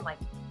women. Like,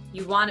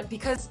 you want it,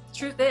 because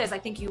truth is, I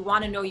think you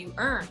want to know you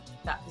earned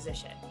that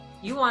position.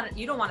 You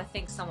don't want to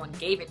think someone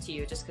gave it to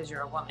you just because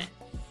you're a woman.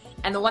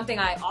 And the one thing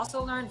I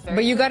also learned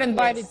But you got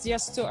invited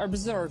just to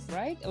observe,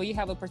 right? Or you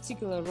have a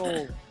particular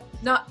role?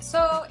 No,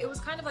 so it was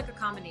kind of like a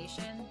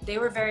combination. They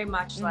were very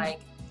much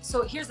like,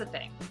 so here's the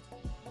thing.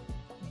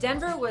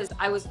 Denver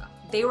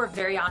they were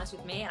very honest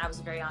with me, and I was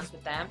very honest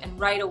with them. And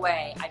right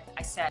away,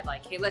 I said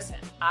like, hey, listen,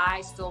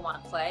 I still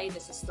want to play.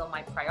 This is still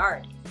my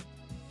priority.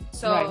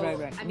 So,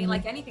 right. I mean,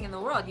 like anything in the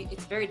world,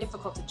 it's very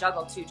difficult to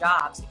juggle 2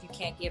 jobs if you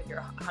can't give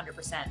your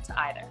 100% to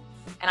either.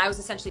 And I was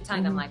essentially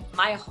telling them like,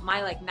 my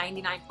like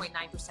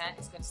 99.9%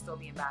 is going to still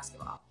be in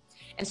basketball.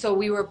 And so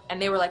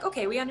they were like,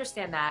 okay, we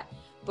understand that,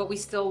 but we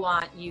still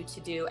want you to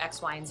do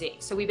X, Y, and Z.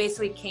 So we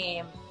basically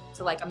came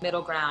to like a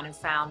middle ground and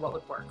found what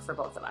would work for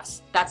both of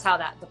us. That's how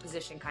the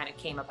position kind of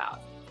came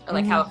about, or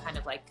like how it kind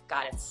of like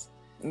got its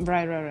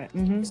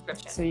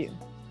description.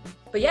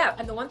 But yeah,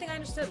 and the one thing I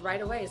understood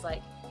right away is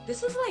like,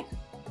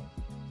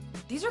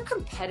 these are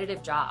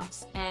competitive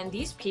jobs, and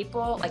these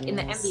people, like in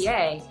the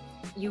NBA,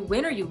 you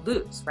win or you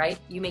lose, right?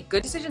 You make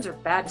good decisions or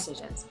bad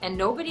decisions, and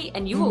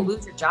you will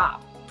lose your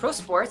job. Pro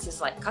sports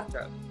is like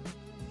cutthroat.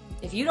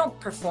 If you don't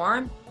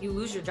perform, you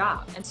lose your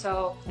job. And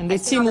the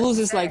team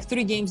loses like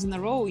 3 games in a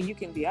row, you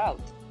can be out.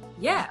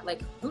 Yeah,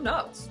 like who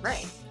knows,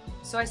 right?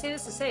 So I say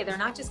this to say, they're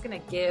not going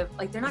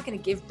to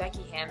give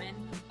Becky Hammon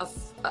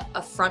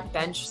a front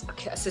bench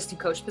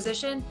assistant coach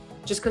position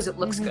just because it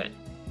looks good.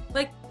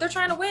 Like, they're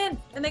trying to win,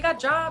 and they got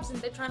jobs, and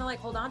they're trying to like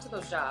hold on to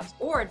those jobs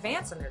or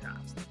advance in their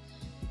jobs.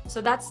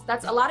 So that's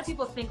a lot of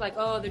people think like,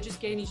 oh, they're just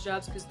getting these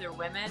jobs because they're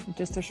women.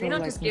 Just to show, they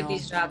don't just give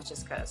these jobs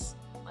just because.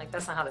 Like,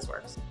 that's not how this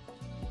works.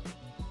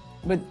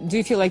 But do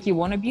you feel like you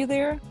want to be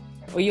there,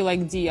 or you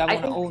like Dee? I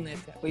want to own it,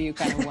 or you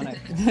kind of want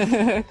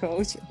to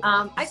coach?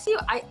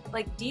 I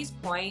like Dee's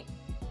point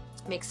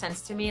makes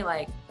sense to me.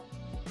 Like,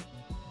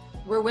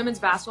 we're women's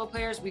basketball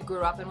players. We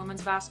grew up in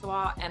women's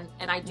basketball, and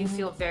I do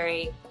feel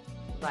very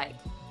like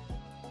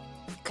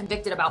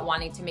convicted about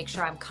wanting to make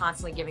sure I'm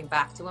constantly giving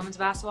back to women's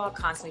basketball,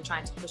 constantly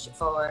trying to push it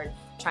forward,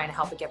 trying to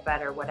help it get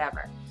better,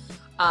 whatever.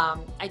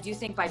 I do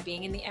think by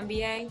being in the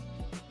NBA,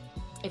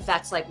 if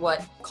that's like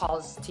what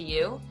calls to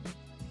you,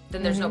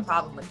 then there's no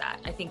problem with that.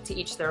 I think to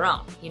each their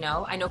own, you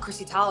know? I know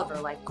Christy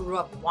Tolliver like grew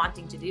up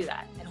wanting to do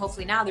that. And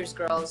hopefully now there's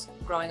girls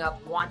growing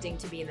up wanting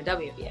to be in the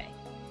WNBA.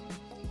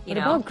 What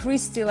about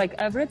Christy? Like,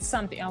 I've read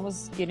something, I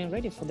was getting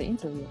ready for the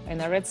interview,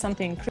 and I read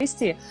something,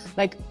 Christy,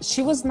 like,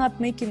 she was not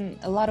making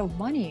a lot of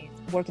money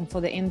working for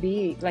the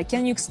NBA. Like,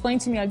 can you explain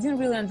to me? I didn't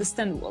really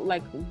understand,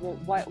 like,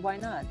 why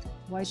not?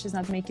 Why she's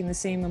not making the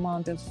same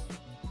amount of,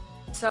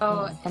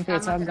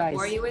 compared to our guys? I'm not going to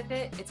bore you with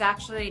it. It's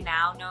actually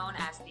now known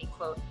as the,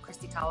 quote,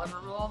 Christy Tolliver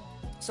rule.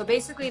 So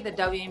basically the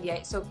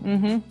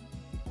WNBA,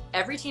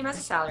 every team has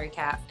a salary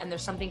cap, and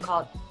there's something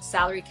called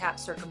salary cap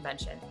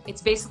circumvention.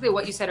 It's basically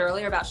what you said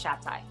earlier about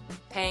Shatai,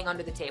 paying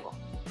under the table.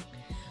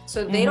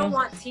 So they don't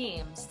want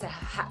teams to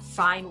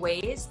find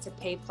ways to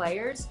pay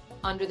players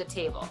under the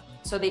table.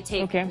 So they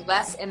take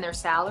less in their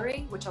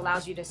salary, which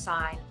allows you to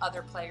sign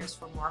other players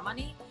for more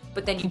money,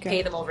 but then you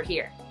pay them over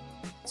here.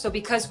 So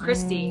because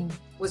Christy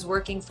was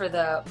working for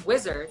the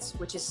Wizards,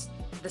 which is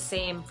the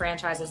same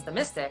franchise as the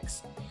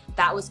Mystics,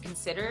 that was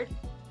considered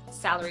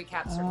salary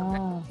cap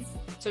circumvention.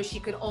 So she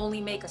could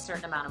only make a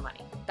certain amount of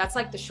money. That's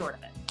like the short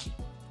of it.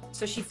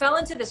 So she fell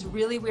into this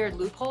really weird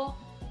loophole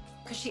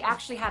because she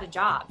actually had a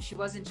job. She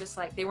wasn't just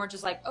like, they weren't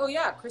just like, oh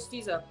yeah,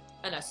 Christy's an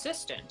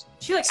assistant.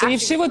 She like, so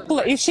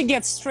if she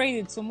gets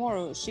traded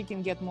tomorrow, she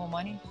can get more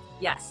money?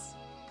 Yes.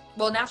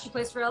 Well, now she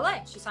plays for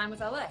LA. She signed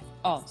with LA.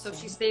 Oh. So if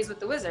she stays with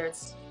the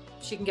Wizards,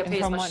 she can get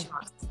paid as much as she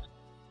wants.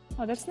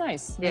 Oh, that's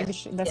nice. Yeah. Maybe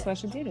that's why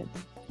she did it.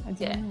 I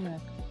didn't know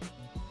that.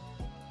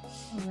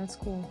 Oh, that's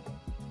cool.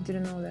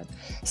 Didn't know that.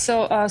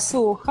 So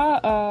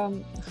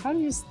how do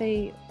you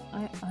stay?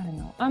 I don't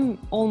know. I'm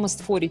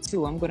almost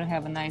 42. I'm gonna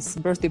have a nice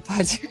birthday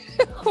party,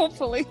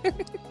 hopefully.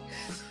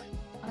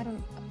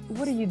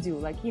 What do you do?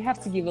 Like, you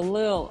have to give a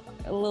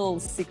little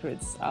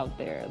secrets out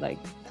there, like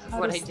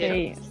how to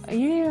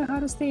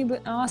stay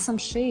in awesome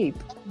shape.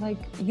 Like,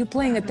 you're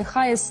playing at the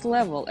highest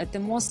level, at the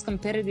most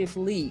competitive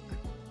league.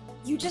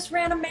 You just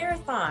ran a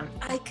marathon.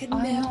 I could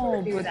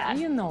never do that.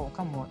 You know,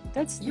 come on.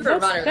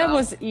 That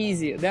was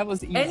easy. That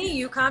was easy.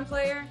 Any UConn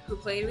player who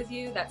played with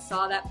you that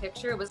saw that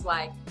picture was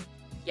like,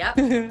 yep,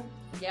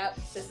 yep,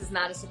 this is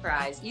not a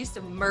surprise. You used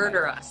to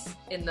murder us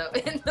in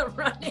the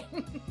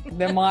running.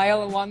 The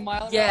 1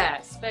 mile? Yeah,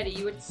 Sveti,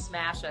 you would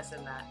smash us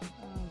in that.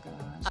 Oh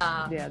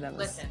gosh. Yeah, that was...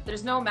 Listen,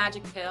 there's no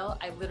magic pill.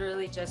 I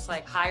literally just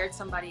like hired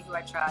somebody who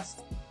I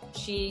trust.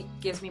 She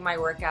gives me my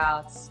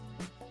workouts.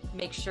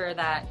 Make sure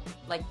that,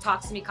 like,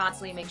 talks to me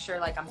constantly, make sure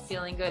like I'm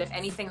feeling good. If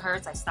anything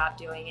hurts, I stop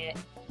doing it.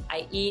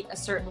 I eat a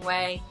certain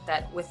way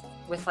that with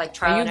like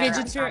trial and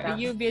error. Are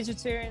you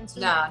vegetarian too?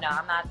 No,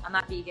 I'm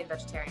not vegan,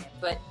 vegetarian,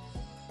 but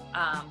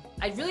I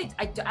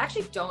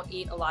actually don't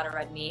eat a lot of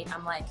red meat.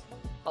 I'm like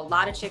a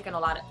lot of chicken,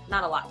 not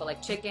a lot, but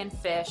like chicken,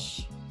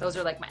 fish, those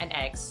are like and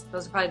eggs.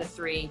 Those are probably the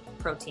 3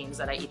 proteins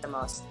that I eat the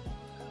most.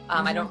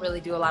 I don't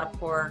really do a lot of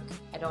pork.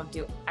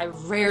 I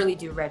rarely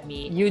do red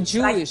meat. You're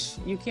Jewish.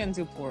 You can't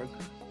do pork.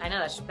 I know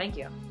that. Thank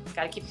you.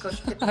 Got to keep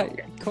kosher.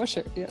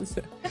 Kosher, yes.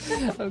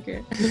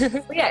 Okay.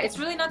 But yeah, it's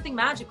really nothing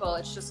magical.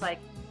 It's just like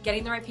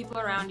getting the right people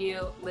around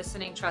you,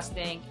 listening,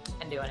 trusting,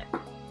 and doing it.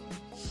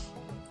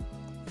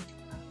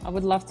 I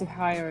would love to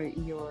hire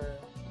your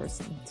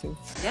person too.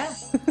 Yeah,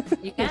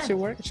 you can.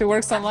 She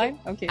works online?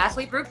 Okay.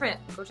 Athlete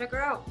Blueprint. Go check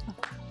her out.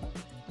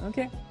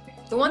 Okay.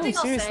 The one thing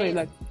I'll say,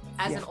 like,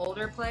 as an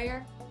older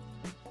player,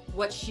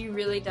 what she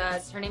really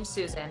does, her name's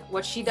Susan,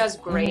 what she does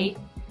great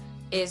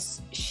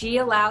is she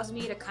allows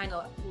me to kind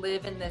of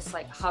live in this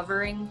like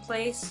hovering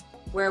place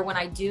where when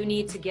I do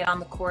need to get on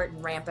the court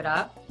and ramp it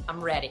up, I'm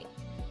ready.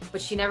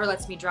 but she never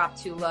lets me drop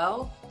too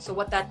low. So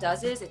what that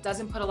does is it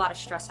doesn't put a lot of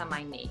stress on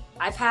my knee.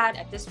 I've had,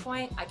 at this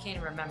point, I can't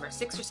even remember,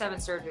 6 or 7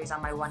 surgeries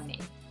on my one knee.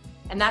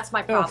 And that's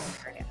my problem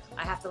area.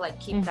 I have to like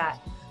keep that.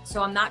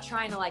 So I'm not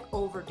trying to like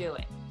overdo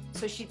it.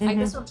 So I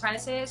guess what I'm trying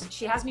to say is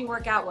she has me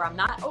work out where I'm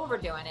not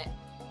overdoing it,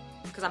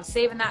 because I'm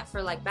saving that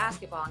for like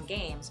basketball and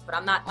games, but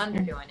I'm not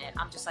underdoing it.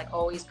 I'm just like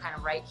always kind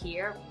of right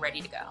here,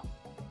 ready to go.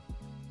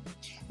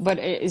 But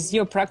is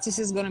your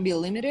practices going to be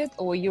limited,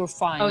 or you're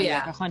fine? Oh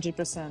yeah, like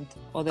 100%.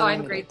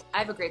 I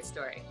have a great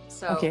story.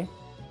 So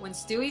when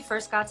Stewie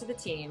first got to the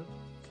team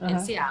in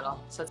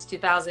Seattle, so it's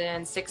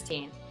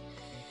 2016,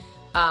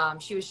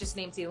 she was just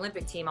named to the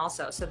Olympic team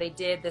also. So they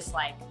did this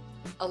like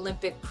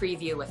Olympic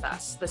preview with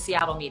us. The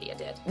Seattle media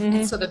did.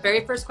 And so the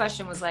very first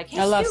question was like, hey,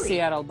 I love Stewie.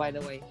 Seattle, by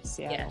the way.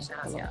 Seattle. Yeah, shout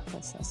out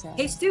Seattle.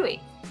 Hey Stewie,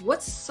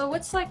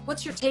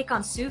 what's your take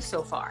on Sue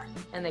so far?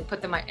 And they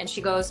put them, and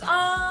she goes,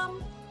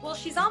 well,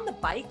 she's on the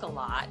bike a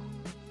lot.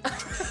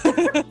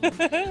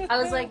 I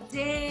was like,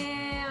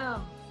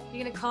 damn,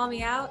 you're gonna call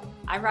me out?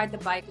 I ride the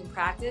bike in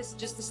practice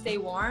just to stay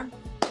warm,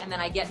 and then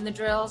I get in the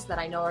drills that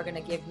I know are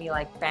gonna give me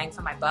like bang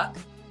for my buck,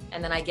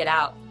 and then I get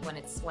out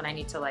when I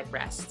need to like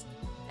rest.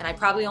 And I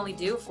probably only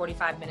do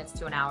 45 minutes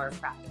to an hour of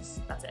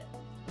practice. That's it.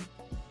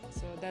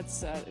 So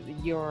that's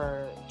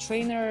your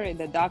trainer,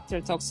 the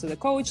doctor talks to the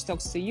coach,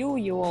 talks to you,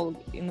 you all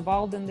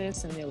involved in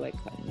this, and you're like,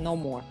 no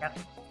more. Yep.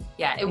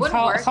 Yeah, it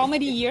wouldn't work. How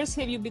many years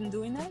have you been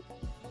doing that?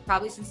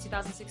 Probably since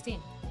 2016.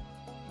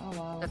 Oh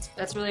wow.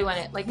 That's really when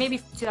it, like maybe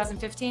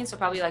 2015, so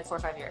probably like 4 or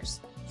 5 years.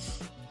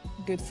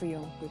 Good for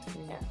you. Good for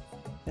you. Yeah.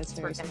 That's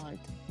very smart.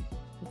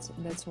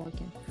 That's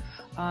working.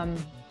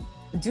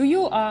 Do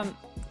you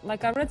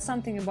like, I read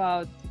something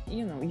about,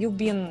 you know, you've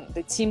been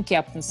the team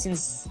captain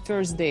since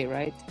first day,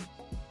 right?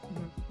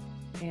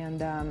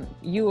 And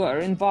you are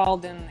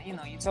involved in, you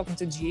know, you're talking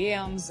to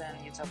GMs and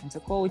you're talking to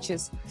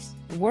coaches.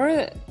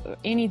 Were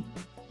any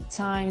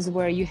times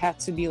where you had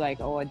to be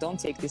like, oh, don't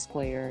take this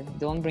player,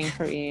 don't bring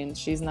her in,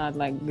 she's not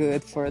like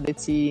good for the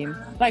team,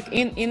 like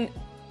in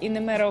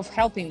the matter of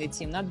helping the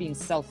team, not being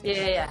selfish?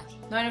 Yeah.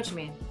 No, I know what you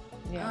mean.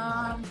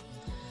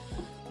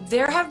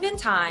 There have been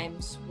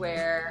times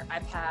where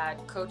I've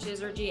had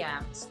coaches or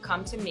GMs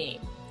come to me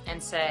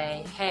and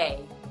say,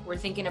 hey, we're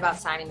thinking about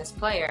signing this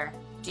player,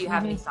 do you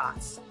have any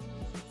thoughts?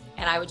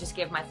 And I would just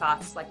give my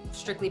thoughts, like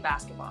strictly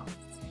basketball.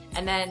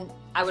 And then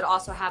I would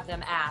also have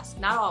them ask,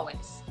 not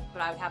always,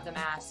 but I would have them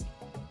ask,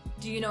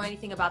 do you know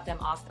anything about them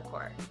off the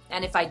court?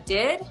 And if I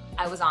did,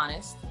 I was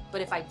honest.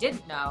 But if I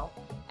didn't know,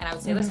 and I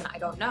would say, listen, I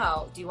don't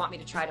know, do you want me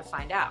to try to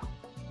find out?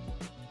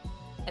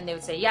 And they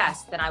would say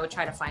yes, then I would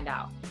try to find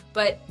out.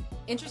 But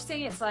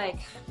interesting, it's like,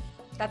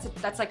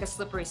 that's like a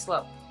slippery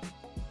slope.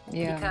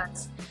 Yeah.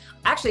 Because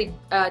actually,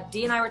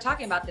 Dee and I were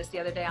talking about this the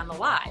other day on the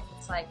live.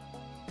 It's like,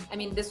 I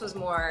mean, this was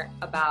more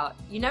about,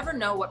 you never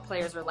know what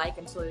players are like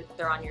until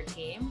they're on your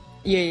team.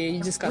 Yeah,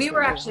 you just got. We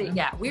were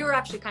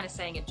actually kind of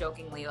saying it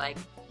jokingly, like,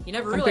 you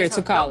never realize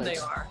how dumb they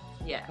are.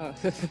 Yeah. Oh,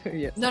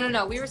 yes.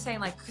 No. We were saying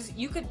like, because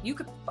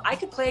I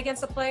could play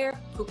against a player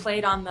who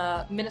played on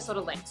the Minnesota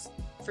Lynx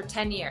for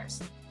 10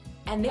 years,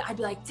 and I'd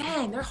be like,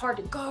 dang, they're hard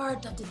to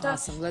guard.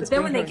 Awesome. But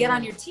then when they get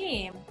on your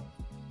team,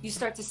 you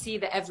start to see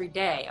the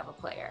everyday of a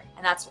player,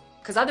 and that's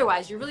because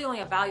otherwise you're really only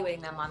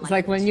evaluating them on like. It's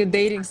like when you're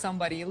dating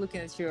somebody, you're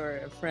looking at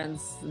your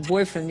friend's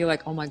boyfriend, you're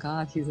like, oh my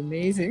God, he's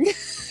amazing.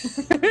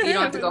 You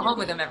don't have to go home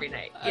with him every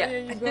night. Yeah. There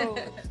you go.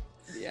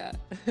 Yeah.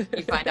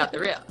 You find out the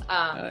real.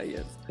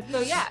 Yes.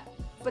 So yeah,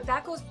 but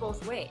that goes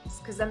both ways,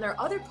 because then there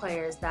are other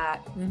players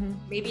that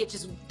maybe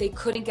they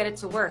couldn't get it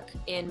to work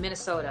in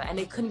Minnesota, and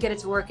they couldn't get it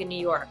to work in New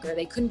York, or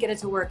they couldn't get it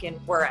to work in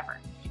wherever,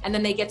 and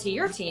then they get to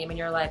your team and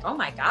you're like, oh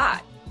my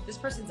God, this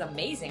person's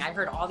amazing, I've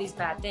heard all these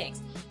bad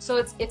things.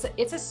 So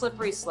it's a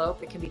slippery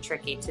slope. It can be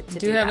tricky to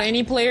do you have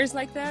any players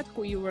like that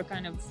who you were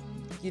kind of,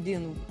 you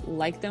didn't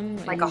like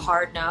them, like a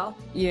hard no?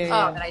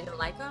 Yeah. That I didn't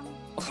like them.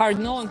 Hard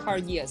no and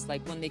hard yes,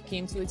 like when they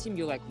came to the team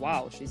you're like,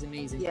 wow, she's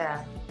amazing.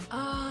 Yeah,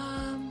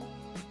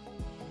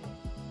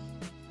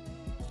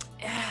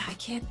 I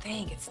can't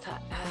think. It's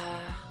tough.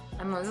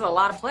 I mean, there's a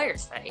lot of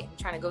players today. I'm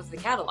trying to go through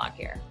the catalog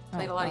here.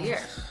 Played a lot of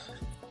years.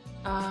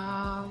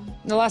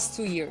 The last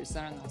 2 years,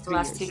 I don't know. The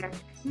last 2 years.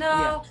 No.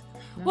 Yeah.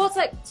 Well, it's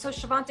like, so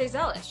Shavante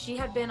Zellis, she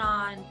had been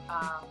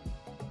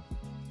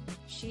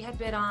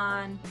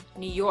on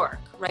New York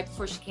right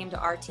before she came to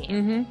our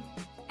team,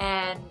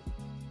 and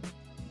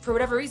for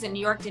whatever reason,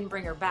 New York didn't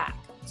bring her back.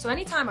 So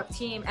anytime a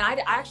team, and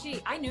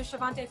I knew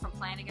Shavante from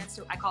playing against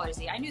her. I call her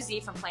Z. I knew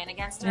Z from playing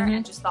against her,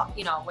 and just thought,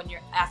 you know, when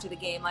you're after the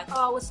game, like,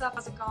 oh, what's up?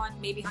 How's it going?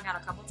 Maybe hung out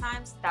a couple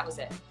times. That was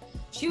it.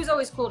 She was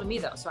always cool to me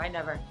though, so I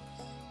never.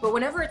 But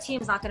whenever a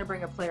team's not going to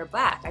bring a player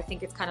back, I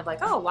think it's kind of like,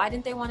 oh, why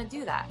didn't they want to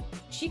do that?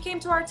 She came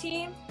to our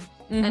team,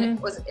 and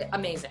it was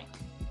amazing.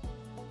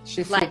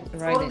 She fit like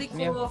right totally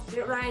in. cool,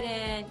 fit right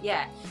in.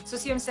 Yeah. So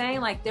see what I'm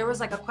saying? Like there was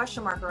like a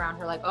question mark around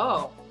her, like,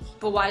 oh,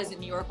 but why doesn't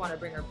New York want to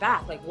bring her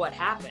back? Like what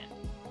happened?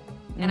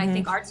 And I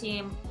think our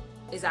team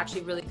is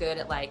actually really good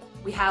at, like,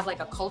 we have like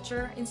a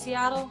culture in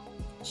Seattle.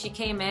 She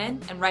came in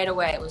and right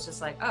away it was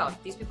just like, oh,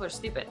 these people are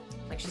stupid.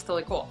 Like she's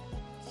totally cool.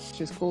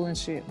 She's cool and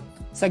she.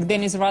 It's like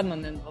Dennis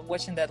Rodman and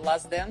watching that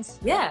Last Dance.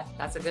 Yeah,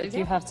 that's a good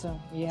example.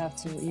 You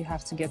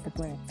have to get the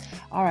play.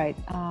 All right.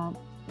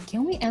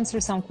 Can we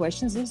answer some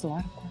questions? There's a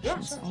lot of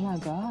questions. Yeah, sure. Oh my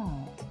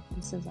God,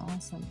 this is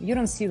awesome. You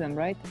don't see them,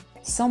 right?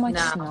 So much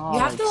knowledge. You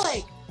have to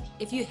like,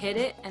 if you hit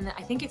it, and then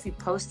I think if you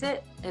post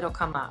it, it'll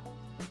come up.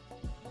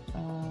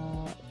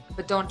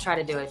 But don't try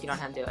to do it if you don't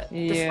have to do it.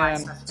 Yeah,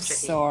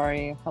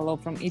 sorry. Hello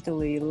from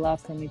Italy. Love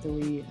from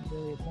Italy.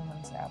 Really,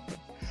 woman's happy.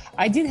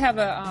 I did have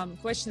a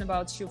question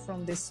about you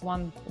from this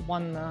one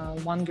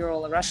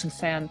girl, a Russian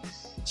fan.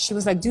 She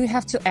was like, do you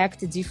have to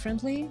act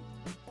differently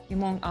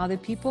among other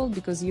people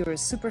because you're a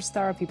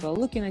superstar, people are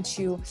looking at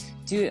you?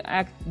 Do you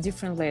act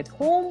differently at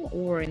home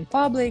or in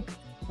public?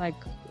 Like,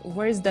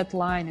 where is that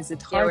line? Is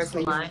it hard for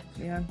you? Line?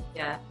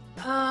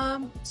 Yeah.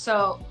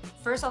 So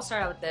first I'll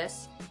start out with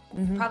this.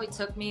 It probably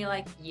took me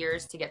like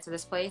years to get to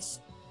this place.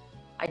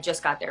 I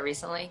just got there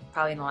recently,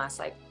 probably in the last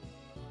last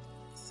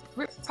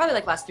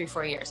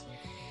 3-4 years.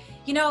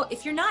 You know,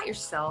 if you're not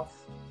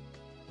yourself,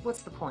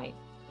 what's the point?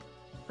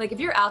 Like if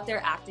you're out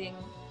there acting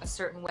a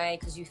certain way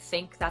because you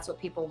think that's what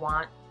people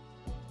want,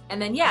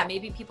 and then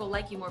maybe people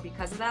like you more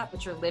because of that,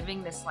 but you're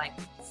living this like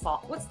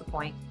fault. What's the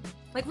point?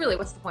 Like really,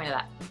 what's the point of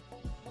that?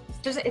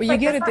 Well, you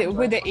get it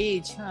with the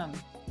age, huh?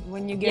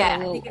 When you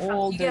get a little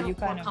older, you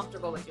kind of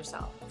comfortable with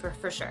yourself,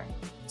 for sure.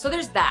 So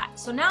there's that.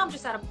 So now I'm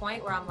just at a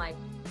point where I'm like,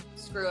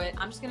 screw it.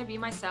 I'm just gonna be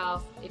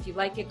myself. If you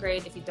like it,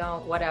 great. If you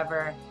don't,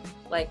 whatever.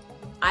 Like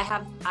I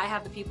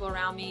have the people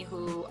around me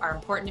who are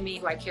important to me,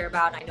 who I care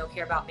about, and I know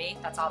care about me.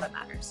 That's all that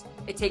matters.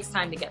 It takes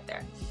time to get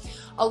there.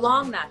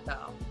 Along that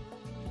though,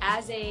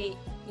 as a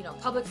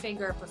public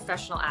figure,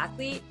 professional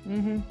athlete,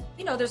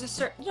 there's a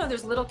certain,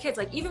 there's little kids,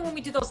 like even when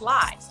we do those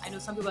lives, I know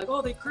some people are like,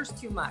 oh, they curse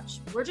too much.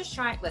 We're just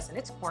trying, listen,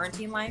 it's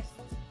quarantine life.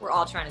 We're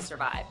all trying to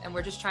survive. And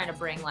we're just trying to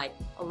bring like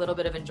a little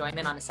bit of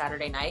enjoyment on a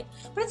Saturday night.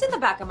 But it's in the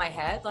back of my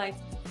head, like,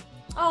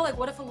 oh, like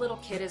what if a little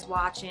kid is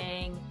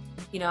watching,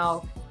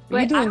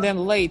 We're doing them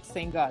late,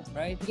 thank God,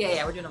 right?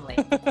 Yeah, we're doing them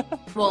late.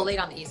 Well, late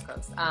on the East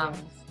Coast.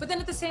 But then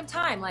at the same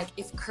time, like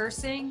if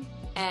cursing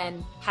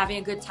and having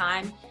a good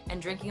time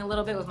and drinking a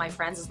little bit with my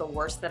friends is the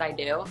worst that I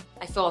do,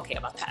 I feel okay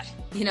about that.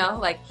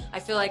 Like I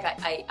feel like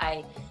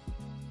I'm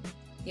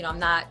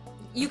not,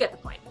 you get the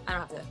point.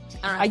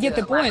 I get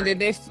the point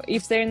that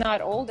if they're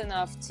not old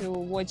enough to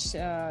watch,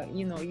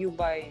 you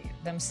by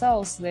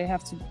themselves,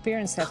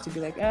 parents have to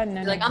be like,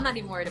 no. Like, I'm not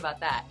even worried about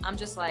that. I'm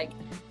just like,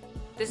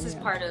 this is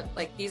part of,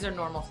 like, these are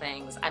normal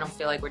things. I don't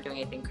feel like we're doing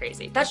anything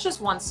crazy. That's just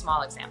one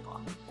small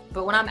example.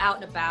 But when I'm out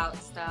and about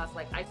and stuff,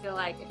 like, I feel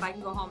like if I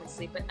can go home and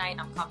sleep at night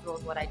and I'm comfortable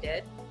with what I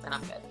did, then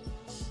I'm good.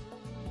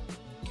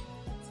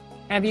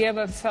 Have you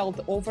ever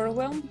felt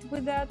overwhelmed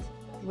with that?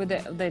 With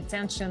the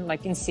attention,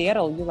 like in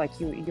Seattle,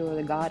 you're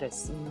the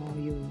goddess,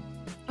 you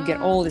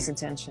get all this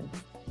attention.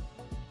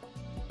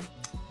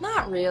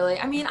 Not really.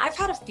 I mean, I've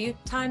had a few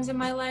times in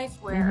my life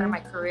where, my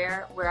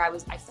career, where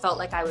I felt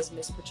like I was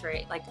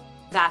misportrayed. Like,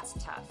 that's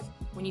tough.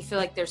 When you feel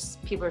like there's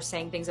people are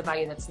saying things about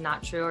you that's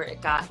not true, or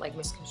it got like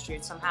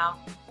misconstrued somehow.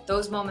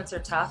 Those moments are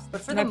tough.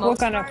 But for the most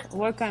part,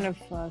 what kind of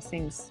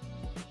things?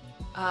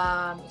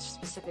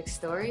 Specific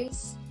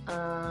stories.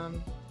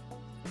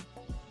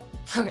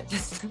 Okay,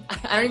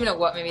 I don't even know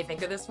what made me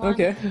think of this one.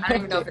 Okay. I don't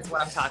even know if it's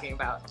what I'm talking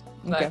about.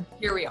 But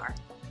here we are.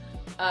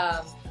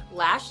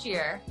 Last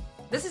year,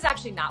 this is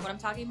actually not what I'm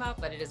talking about,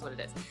 but it is what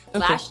it is. Okay.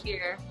 Last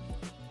year,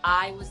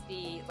 I was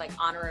the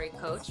honorary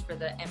coach for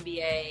the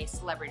NBA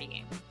celebrity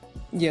game.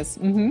 Yes.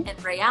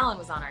 And Ray Allen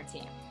was on our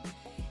team.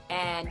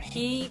 And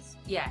he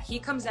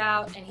comes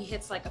out and he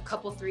hits like a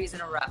couple threes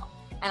in a row.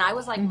 And I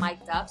was like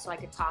mic'd up so I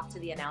could talk to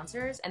the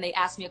announcers. And they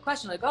asked me a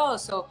question like, oh,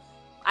 so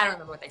I don't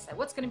remember what they said.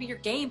 What's going to be your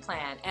game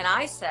plan? And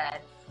I said,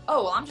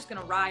 oh, well, I'm just going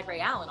to ride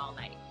Ray Allen all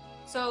night.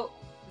 So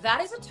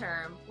that is a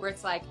term where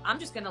it's like, I'm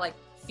just going to like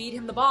feed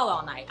him the ball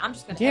all night. I'm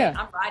just going to,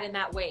 I'm riding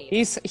that wave.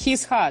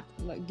 He's hot.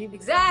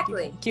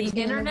 Exactly. The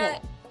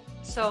internet.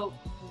 So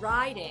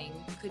riding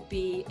could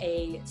be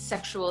a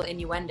sexual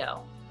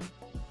innuendo.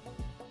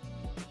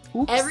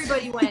 Oops.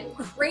 Everybody went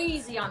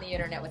crazy on the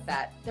internet with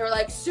that. They were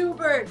like, Sue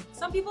Bird.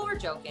 Some people were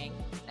joking,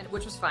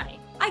 which was funny.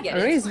 I get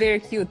it. Ray's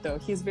very cute, though.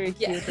 He's very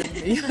cute.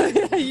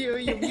 Yeah.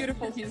 You're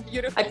beautiful. He's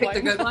beautiful. I picked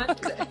a good one.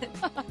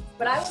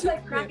 But I was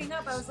like cracking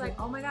up. I was like,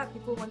 oh my God,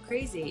 people went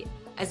crazy.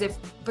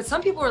 But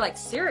some people were like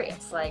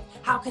serious. Like,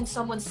 how can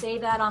someone say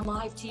that on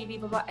live TV?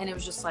 Blah, blah. And it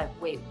was just like,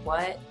 wait,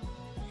 what?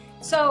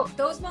 So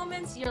those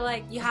moments, you're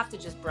like, you have to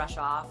just brush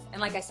off.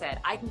 And like I said,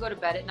 I can go to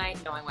bed at night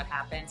knowing what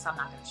happened, so I'm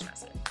not going to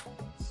stress it.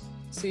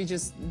 So you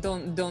just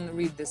don't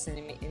read this in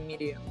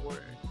immediate word.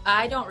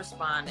 I don't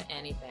respond to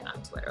anything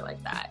on Twitter like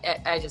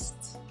that. I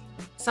just,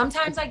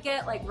 sometimes I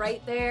get like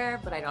right there,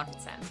 but I don't hit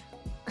send.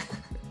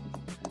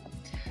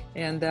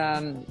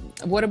 And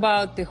what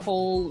about the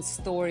whole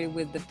story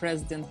with the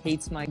president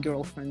hates my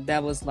girlfriend?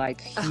 That was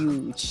like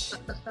huge.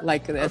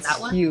 Like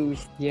that's huge.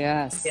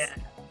 Yes. Yeah.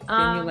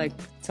 Can you like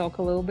talk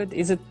a little bit?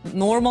 Is it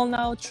normal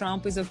now?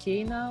 Trump is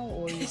okay now,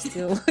 or you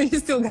still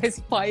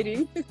guys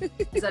fighting?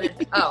 Is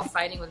that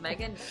fighting with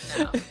Meghan?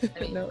 No. I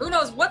mean, no. Who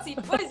knows? What is he?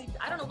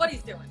 I don't know what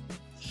he's doing.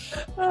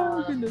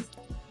 Oh, goodness.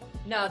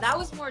 No, that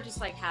was more just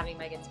like having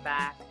Megan's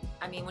back.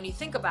 I mean, when you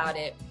think about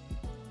it,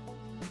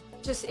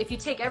 just if you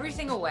take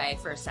everything away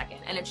for a second,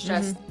 and it's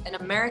just an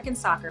American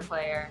soccer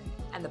player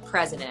and the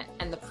president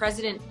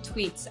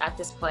tweets at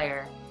this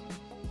player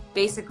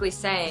basically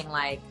saying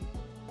like,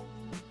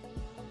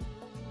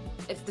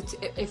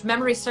 if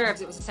memory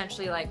serves, it was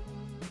essentially like,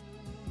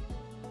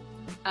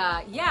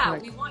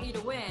 we want you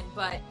to win,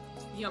 but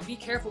you know, be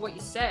careful what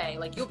you say.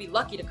 Like, you'll be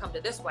lucky to come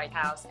to this White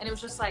House. And it was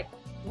just like,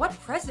 what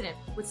president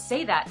would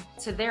say that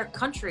to their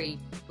country?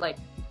 Like,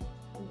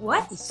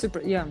 what?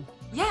 Super, yeah.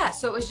 Yeah,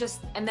 so it was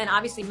just, and then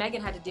obviously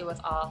Megan had to deal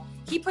with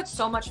he put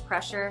so much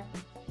pressure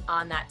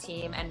on that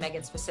team and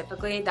Megan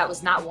specifically that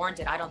was not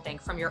warranted, I don't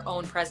think, from your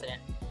own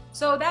president.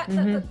 So that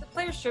the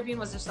Players Tribune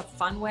was just a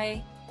fun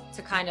way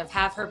to kind of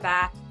have her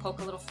back, poke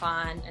a little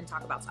fun, and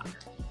talk about soccer.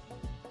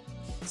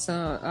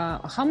 So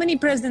how many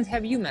presidents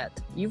have you met?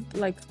 You've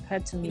like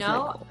had to meet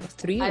like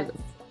 3 of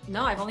them.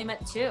 No, I've only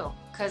met 2.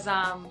 Because,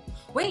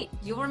 wait,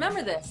 you'll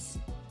remember this.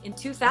 In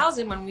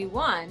 2000 when we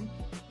won,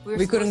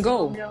 we couldn't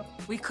go.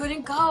 We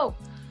couldn't go.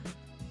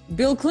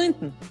 Bill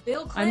Clinton.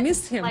 I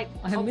missed him. Like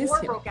a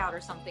war broke out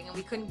or something and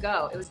we couldn't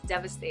go. It was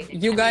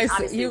devastating. You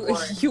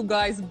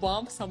guys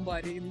bumped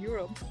somebody in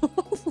Europe.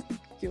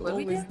 You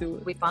always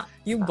do it.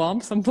 You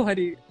bump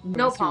somebody.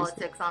 No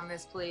politics on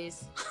this,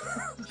 please.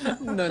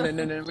 No.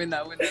 We're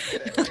not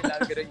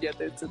gonna get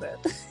into that.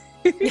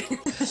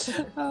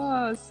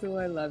 Oh, so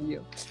I love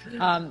you.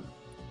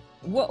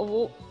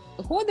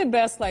 Who are the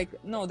best,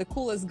 the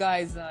coolest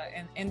guys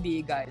and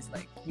NBA guys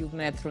like you've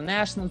met through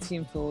national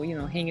team, for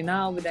hanging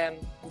out with them,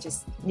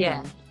 just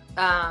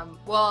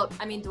well,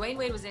 I mean, Dwayne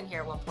Wade was in here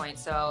at one point,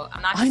 so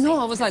I'm not. I know.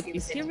 I was like,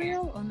 is he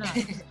real or not?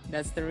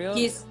 That's the real.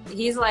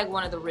 He's like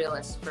one of the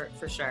realest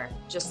for sure.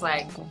 Just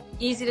like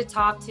easy to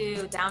talk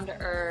to, down to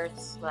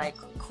earth, like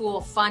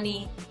cool,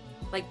 funny.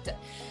 Like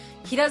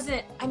he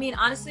doesn't. I mean,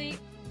 honestly,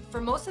 for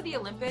most of the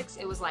Olympics,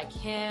 it was like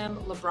him,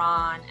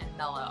 LeBron, and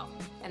Melo,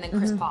 and then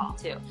Chris Paul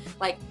too.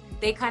 Like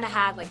they kind of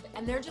had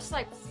and they're just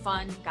like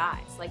fun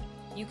guys. Like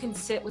you can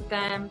sit with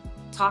them,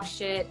 talk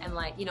shit, and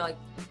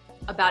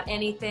about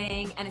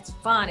anything, and it's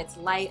fun, it's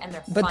light, and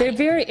they're but funny. They're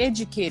very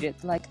educated,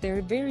 like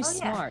they're very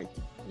smart.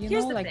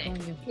 Here's the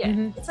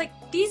thing. It's like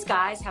these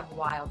guys have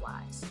wild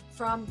lives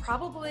from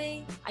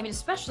probably, I mean,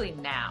 especially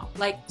now.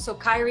 Like, so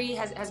Kyrie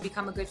has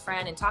become a good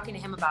friend, and talking to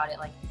him about it,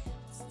 like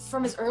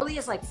from as early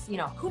as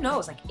who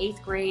knows, like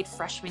 8th grade,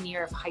 freshman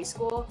year of high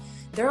school,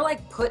 they're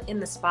like put in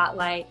the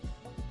spotlight.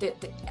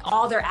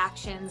 All their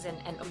actions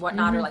and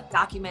whatnot are like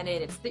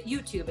documented. It's the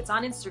YouTube, it's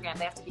on Instagram.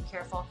 They have to be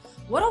careful.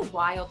 What a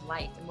wild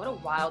life and what a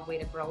wild way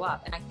to grow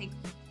up. And I think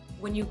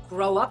when you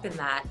grow up in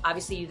that,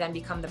 obviously you then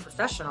become the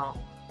professional.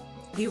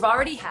 You've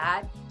already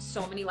had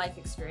so many life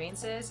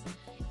experiences.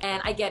 And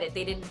I get it.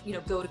 They didn't,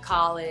 go to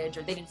college,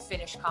 or they didn't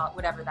finish college,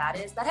 whatever that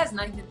is. That has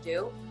nothing to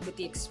do with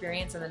the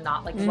experience and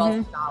the wealth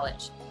of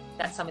knowledge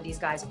that some of these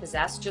guys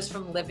possess just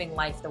from living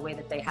life the way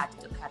that they had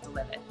to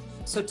live it.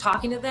 So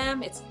talking to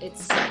them, it's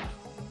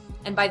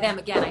and by them,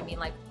 again, I mean,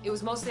 like, it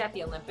was mostly at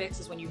the Olympics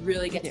is when you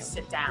really get to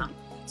sit down.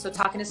 So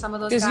talking to some of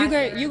those guys.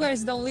 Because you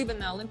guys don't live in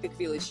the Olympic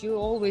Village. You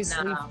always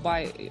live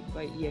by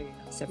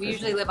separate. We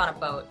usually live on a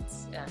boat.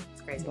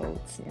 It's crazy.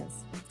 Boats,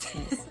 yes.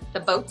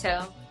 The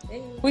boatel.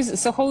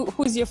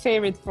 Who's your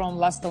favorite from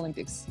last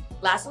Olympics?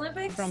 Last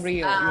Olympics? From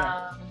Rio,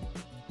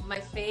 My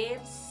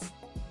faves,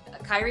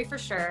 Kyrie for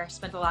sure.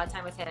 Spent a lot of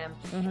time with him.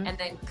 And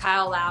then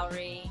Kyle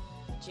Lowry,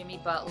 Jimmy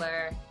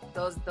Butler.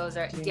 Those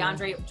are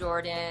DeAndre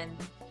Jordan.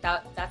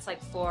 That's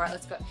like 4.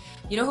 Let's go.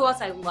 You know who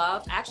else I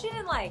loved? I actually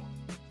didn't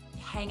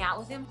hang out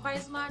with him quite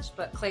as much,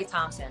 but Klay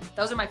Thompson.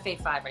 Those are my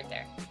fave 5 right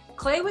there.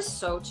 Klay was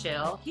so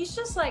chill. He's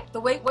just like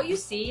what you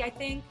see, I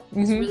think,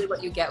 is really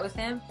what you get with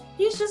him.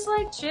 He's just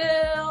like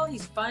chill.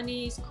 He's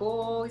funny. He's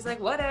cool. He's like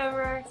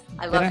whatever.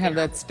 I love. They don't have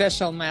that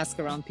special mask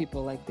around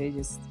people. Like they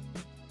just.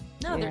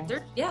 No,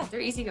 they're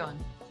easygoing.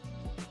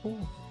 Cool.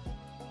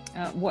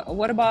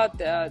 What about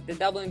the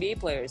WNBA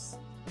players?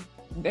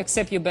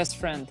 Except your best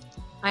friend.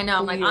 I know.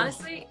 I'm like,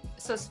 honestly,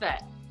 so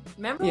Svet,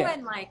 remember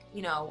when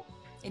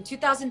in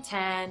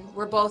 2010,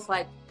 we're both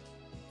like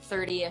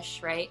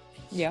 30-ish, right?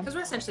 Yeah. Because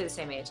we're essentially the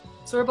same age.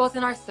 So we're both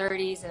in our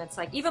 30s, and it's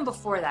like, even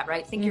before that,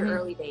 right? Think your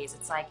early days.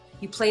 It's like,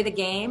 you play the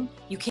game,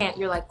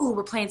 you're like, oh,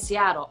 we're playing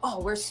Seattle.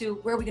 Oh, where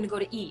are we going to go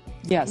to eat?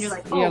 Yes. And you're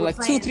like, oh, like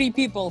 2-3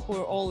 people who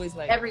are always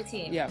like. Every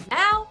team. Yeah.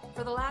 Now,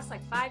 for the last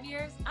 5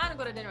 years, I don't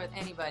go to dinner with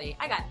anybody.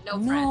 I got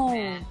no friends,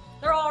 man.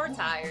 They're all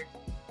retired.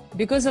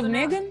 Because of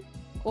Megan?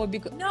 Or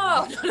because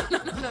no.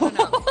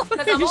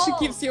 Maybe she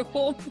keeps you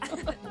home.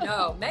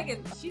 No,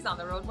 Megan, she's on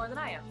the road more than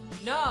I am.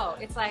 No,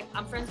 it's like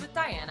I'm friends with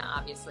Diana,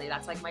 obviously.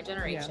 That's like my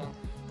generation.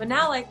 Yeah. But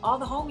now all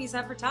the homies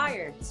have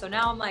retired. So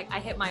now I'm like, I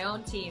hit my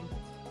own team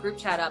group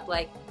chat up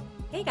like,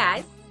 hey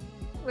guys,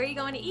 where are you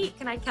going to eat?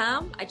 Can I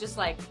come? I just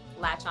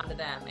latch onto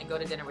them and go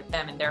to dinner with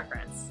them and their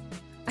friends.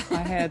 I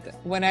had,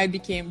 when I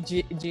became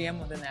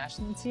GM of the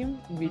national team,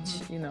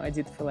 which, you know, I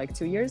did for like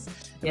 2 years.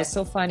 It was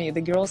so funny.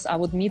 The girls, I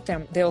would meet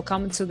them. They'll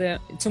come to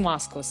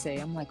Moscow, say,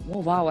 I'm like, oh,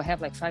 wow, I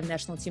have like 5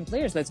 national team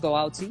players. Let's go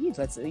out to eat.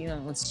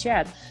 Let's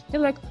chat. They're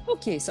like,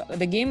 okay. So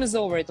the game is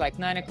over at like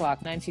 9 o'clock,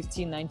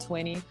 9:15,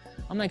 9:20.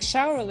 I'm like,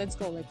 shower, let's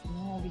go. Like,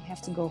 no, we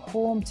have to go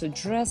home to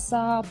dress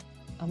up.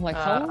 I'm like,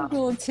 how long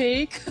will it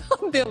take?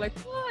 They're like,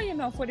 well, you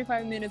know,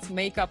 45 minutes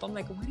makeup. I'm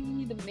like, why do you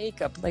need the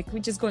makeup? Like, we're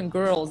just going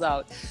girls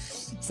out.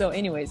 So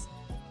anyways,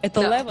 at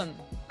 11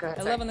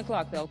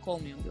 o'clock, they'll call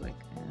me and be like,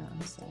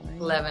 I'm sorry.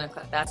 11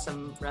 o'clock. That's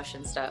some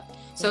Russian stuff.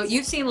 So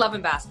you've seen Love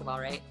and Basketball,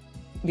 right?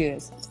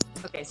 Yes.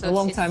 Okay. So a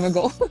long time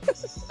ago.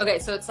 Okay.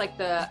 So it's like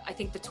I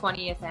think the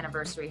 20th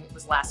anniversary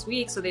was last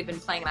week. So they've been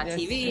playing on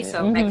TV.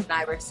 So Meg and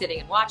I were sitting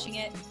and watching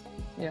it.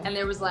 Yeah. And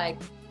there was like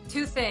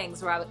 2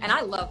 things where and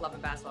I love Love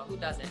and Basketball. Who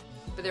doesn't?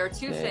 But there are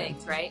 2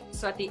 things, right?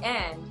 So at the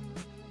end,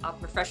 I'll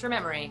refresh your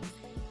memory.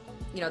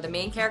 You know, the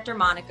main character,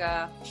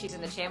 Monica, she's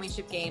in the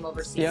championship game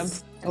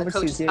overseas. And the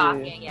coach is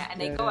talking, and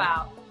they go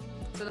out.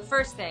 So the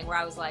first thing where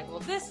I was like, well,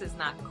 this is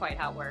not quite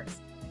how it works.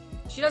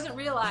 She doesn't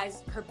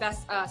realize her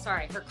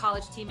her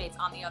college teammates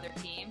on the other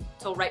team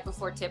till right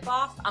before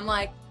tip-off. I'm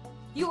like,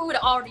 you would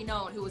have already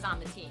known who was on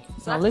the team.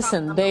 So now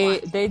listen, they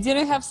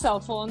didn't have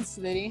cell phones.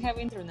 They didn't have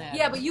internet.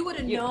 Yeah, but you would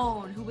have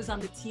known who was on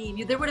the team.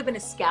 There would have been a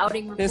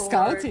scouting report. The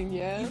scouting,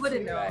 yeah. You would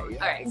have known.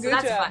 Right. All right, so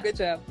good job. Good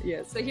job.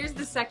 Yes. So here's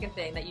the second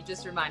thing that you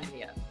just reminded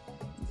me of.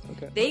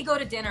 Okay. They go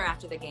to dinner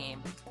after the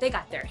game. They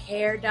got their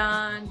hair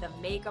done, the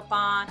makeup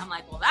on. I'm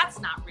like, well,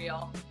 that's not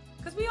real.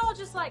 Because we all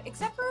just like,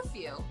 except for a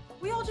few,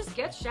 we all just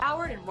get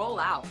showered and roll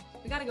out.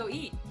 We got to go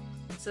eat.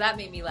 So that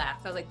made me laugh.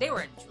 I was like, they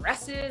were in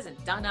dresses and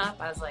done up.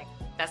 I was like,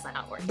 that's not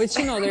how it works. But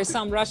you know, there's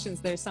some Russians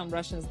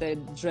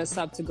that dress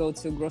up to go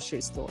to a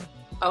grocery store.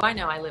 Oh, I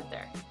know. I lived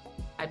there.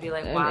 I'd be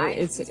like, why?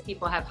 These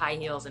people have high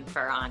heels and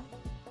fur on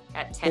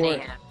at 10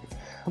 a.m.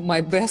 My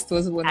best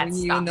was when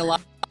you in the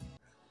locker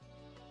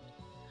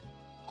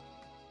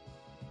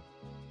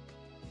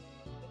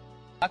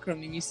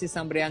room and you see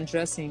somebody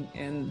undressing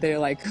and they're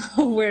like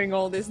wearing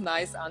all this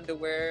nice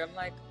underwear. I'm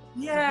like,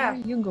 where are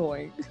you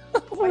going?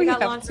 We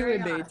have 2 a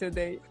day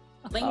today.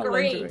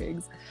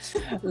 Lingerie.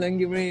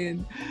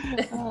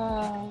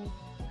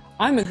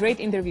 I'm a great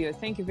interviewer.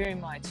 Thank you very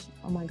much.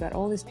 Oh my God,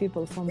 all these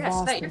people from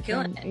Boston. You're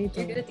killing it.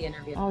 You're good at the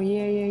interview. Oh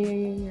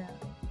yeah.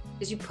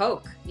 Because you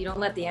poke. You don't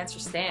let the answer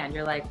stand.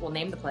 You're like, well,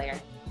 name the player.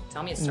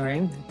 Tell me a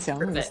story. Tell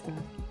me the story.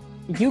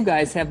 You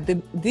guys have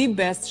the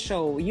best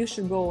show. You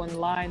should go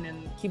online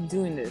and keep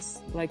doing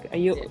this. Like, are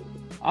you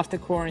after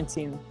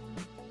quarantine?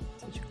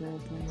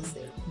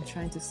 I'm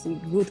trying to see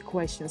good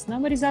questions.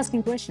 Nobody's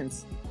asking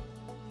questions.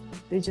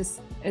 They're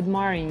just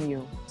admiring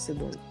you,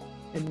 Sybil.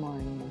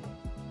 Admiring you.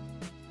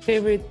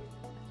 Favorite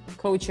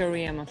Coach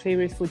Ariema?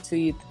 Favorite food to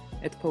eat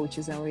at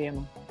Coach's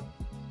Ariema?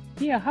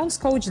 Yeah, how's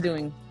Coach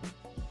doing?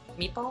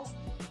 Meatballs?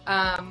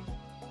 I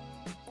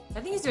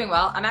think he's doing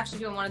well. I'm actually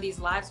doing one of these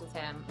lives with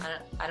him.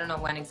 I don't know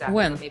when exactly.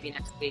 When? Maybe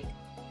next week.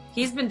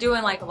 He's been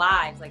doing like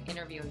lives, like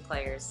interviewing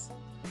players.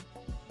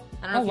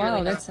 I don't know if you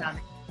really know that's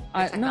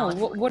no.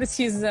 What is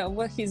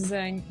his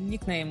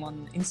nickname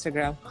on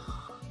Instagram?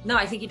 No,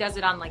 I think he does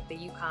it on like the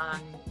UConn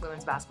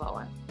women's basketball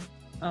one.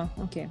 Oh,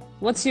 okay.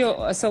 What's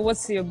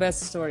your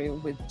best story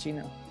with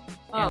Gina?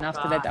 And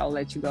after that, I'll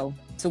let you go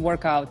to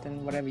work out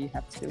and whatever you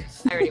have to do.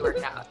 I already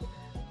worked out.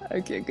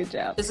 Okay, good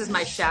job. This is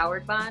my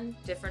showered bun,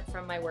 different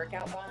from my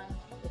workout bun.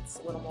 It's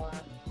a little more.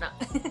 No.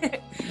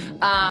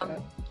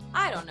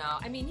 I don't know.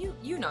 I mean,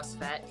 you know,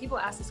 Svet. People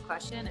ask this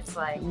question. It's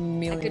like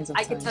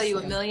I could tell you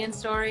a million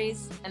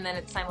stories, and then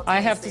it's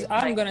simultaneously.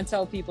 I'm gonna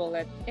tell people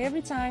that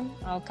every time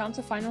I'll come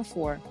to Final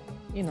Four,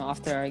 you know,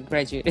 after I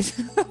graduated.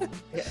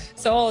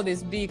 So all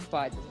these big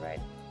parties, right?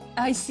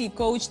 I see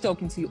Coach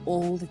talking to you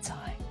all the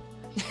time.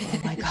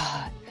 Oh my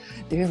God.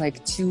 They're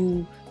like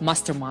 2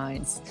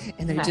 masterminds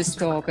and they just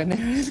talk and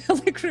they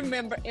like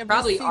remember every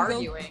probably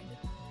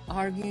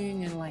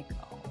arguing and like,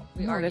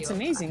 that's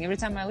amazing. Every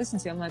time I listen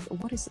to you, I'm like,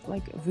 what is it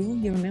like? Really?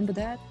 You remember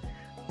that?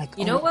 Like,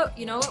 you know what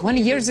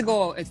 20 years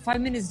ago at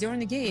 5 minutes during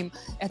the game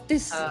at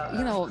this,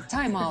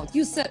 timeout,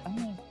 you said, I'm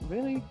like,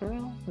 really? For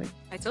real? Like,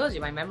 I told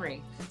you my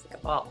memory is like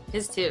a ball.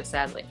 His too,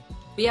 sadly.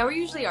 But yeah, we're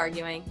usually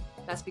arguing.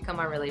 That's become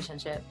our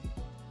relationship.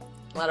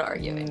 A lot of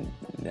arguing.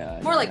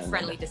 More like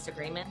friendly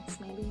disagreements,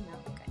 maybe.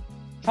 No, okay.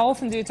 How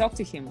often do you talk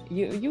to him?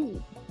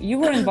 You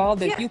were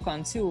involved at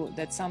UConn too.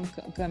 That some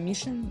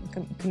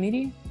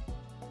committee,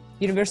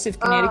 University of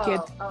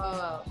Connecticut.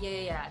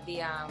 Yeah.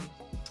 The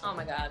oh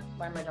my God,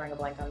 why am I drawing a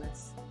blank on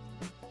this?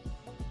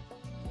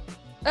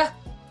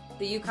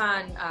 The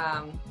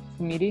UConn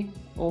committee.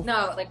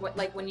 No,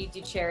 like when you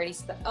do charity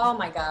stuff. Oh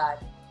my God.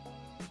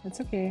 That's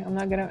okay. I'm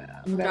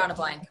drawing a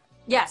blank.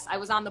 Yes, I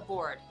was on the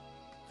board.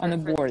 On the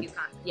board.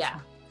 Yeah.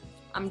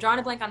 I'm drawing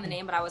a blank on the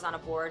name, but I was on a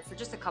board for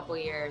just a couple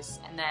of years,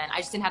 and then I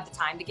just didn't have the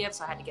time to give,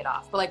 so I had to get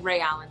off. But like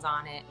Ray Allen's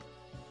on it.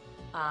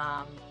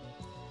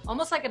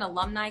 Almost like an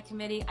alumni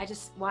committee.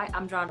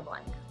 I'm drawing a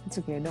blank. It's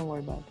okay. Don't worry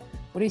about it.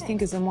 What do you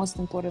think is the most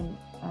important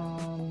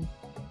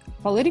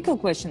political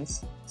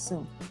questions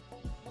soon?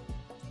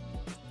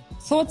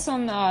 Thoughts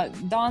on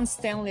Don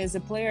Stanley as a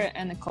player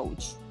and a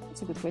coach?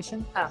 That's a good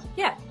question.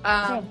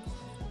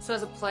 So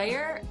as a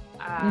player,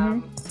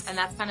 and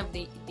that's kind of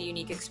the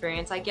unique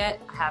experience I get.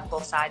 I have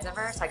both sides of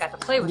her, so I got to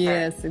play with her.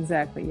 Yes,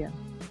 exactly, yeah.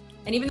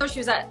 And even though she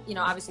was at,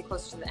 obviously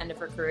closer to the end of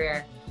her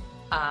career,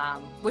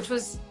 which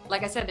was,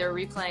 like I said, they were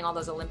replaying all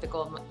those Olympic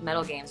gold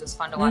medal games. It was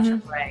fun to watch her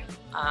play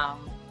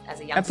as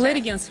a youngster. I played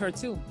against her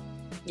too.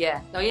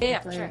 Yeah. Oh, yeah,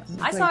 for sure.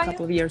 I saw you. A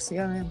couple of years.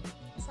 Yeah.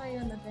 I saw you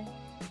in the thing.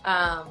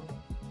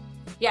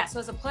 So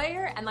as a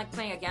player and like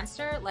playing against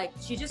her, like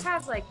she just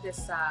has like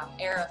this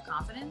air of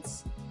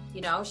confidence.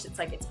 It's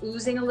like it's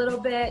oozing a little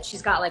bit.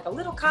 She's got like a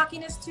little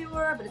cockiness to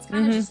her, but it's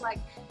kind of just like,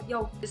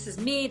 yo, this is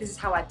me. This is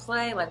how I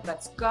play. Like,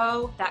 let's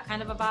go. That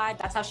kind of a vibe.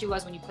 That's how she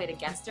was when you played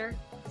against her.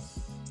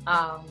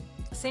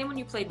 Same when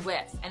you played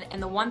with.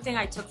 And the one thing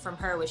I took from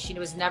her was she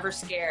was never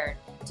scared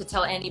to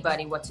tell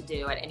anybody what to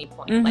do at any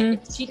point. Like,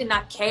 she did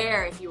not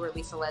care if you were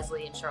Lisa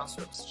Leslie and Cheryl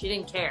Swoops. She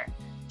didn't care.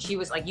 She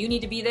was like, you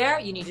need to be there.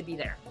 You need to be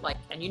there. Like,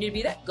 and you need to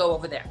be there. Go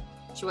over there.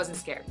 She wasn't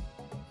scared.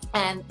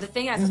 And the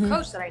thing as a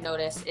coach that I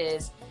noticed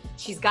is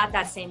she's got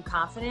that same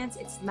confidence.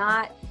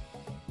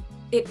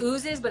 It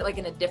oozes, but like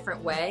in a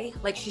different way.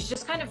 Like she's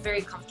just kind of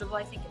very comfortable,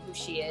 I think, in who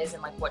she is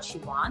and like what she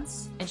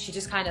wants. And she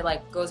just kind of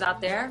like goes out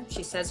there,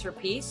 she says her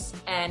piece.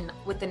 And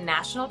with the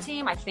national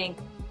team, I think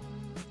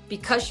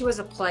because she was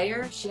a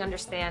player, she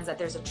understands that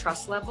there's a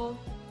trust level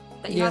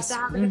that you have to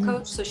have as a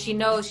coach. So she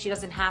knows she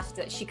doesn't have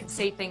to, she can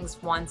say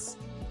things once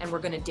and we're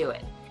going to do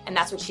it. And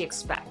that's what she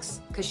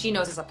expects because she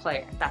knows as a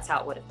player, that's how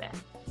it would have been.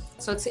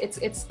 So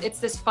it's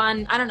this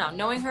fun, I don't know,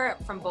 knowing her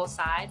from both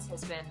sides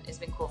has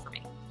been cool for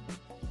me.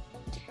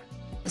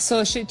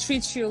 So she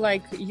treats you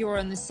like you're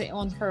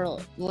on her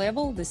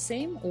level, the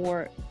same,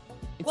 or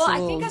it's a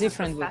little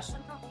different?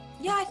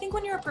 Yeah, I think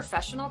when you're a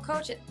professional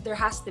coach, there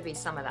has to be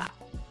some of that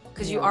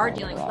because you are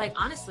dealing with, like,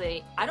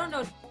 honestly, I don't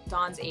know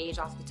Dawn's age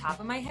off the top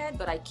of my head,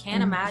 but I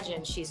can't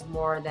imagine she's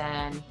more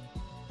than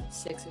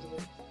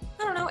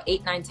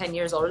 8, 9, 10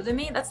 years older than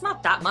me. That's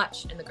not that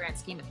much in the grand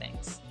scheme of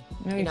things.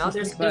 No,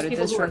 there's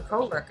people who are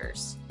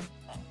co-workers.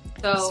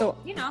 So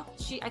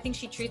I think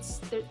she treats,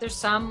 there's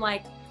some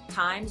like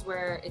times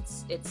where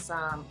it's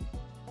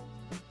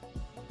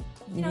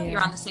you're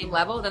on the same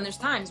level. Then there's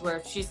times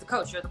where she's the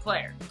coach, you're the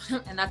player,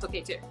 and that's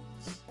okay too.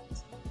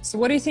 So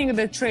what do you think of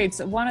the traits?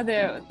 One of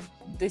the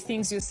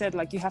things you said,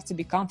 like you have to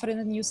be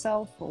confident in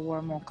yourself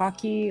or more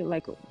cocky,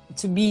 like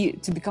to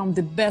become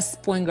the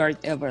best point guard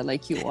ever,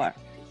 like you are.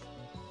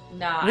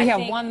 No, we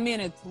have 1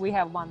 minute. We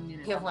have 1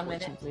 minute. You have 1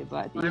 minute,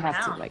 but you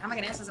have to like. How am I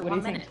gonna answer this in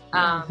 1 minute?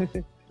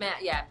 Man,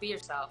 be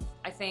yourself.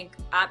 I think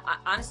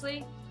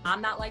honestly,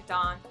 I'm not like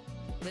Dawn.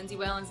 Lindsay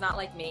Whalen's not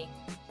like me.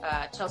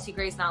 Chelsea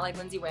Gray's not like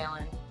Lindsay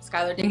Whalen.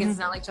 Skylar Diggins is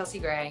not like Chelsea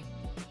Gray.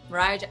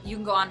 Mariah, you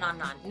can go on and on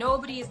and on.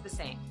 Nobody is the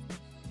same.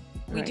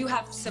 We do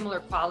have similar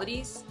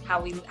qualities,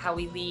 how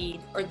we lead,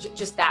 or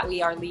just that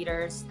we are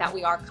leaders, that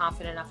we are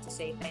confident enough to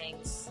say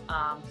things.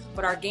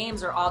 But our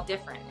games are all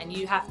different, and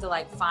you have to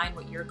like find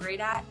what you're great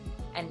at,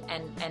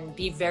 and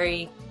be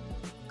very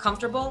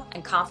comfortable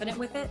and confident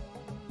with it,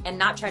 and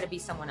not try to be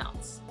someone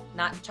else.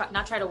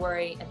 Not try to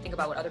worry and think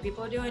about what other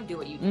people are doing. Do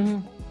what you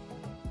do.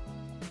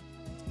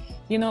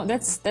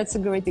 That's a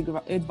great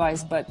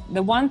advice. But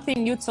the one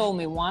thing you told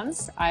me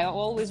once, I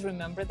always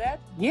remember that.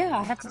 Yeah,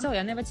 I have to tell you,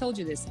 I never told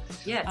you this.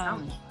 Yeah, tell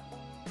me.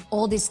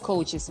 All these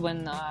coaches,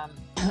 when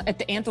at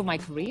the end of my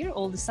career,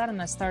 all of a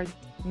sudden I started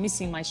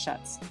missing my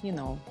shots.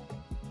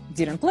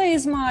 Didn't play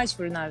as much,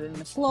 we're not in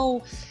the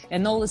flow.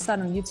 And all of a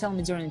sudden you tell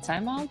me during the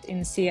timeout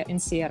in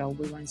Seattle,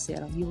 we were in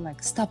Seattle, you were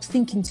like, stop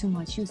thinking too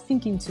much, you're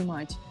thinking too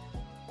much.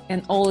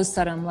 And all of a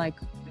sudden I'm like,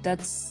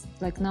 that's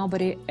like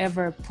nobody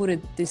ever put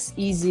it this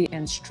easy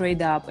and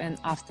straight up. And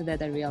after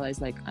that I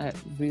realized like I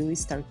really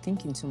start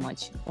thinking too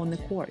much on the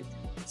court.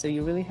 So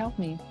you really helped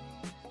me.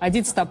 I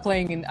did stop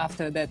playing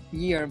after that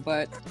year,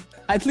 but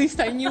at least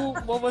I knew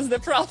what was the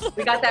problem.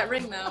 We got that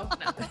ring though.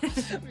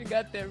 No. We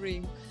got that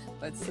ring.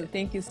 But so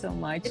thank you so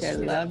much. I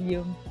love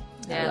you.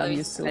 Yeah, I love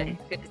you so. Good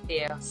to see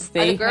you.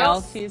 Stay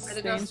healthy. Are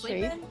the girls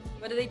sleeping?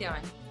 What are they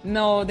doing?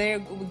 No, they're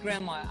with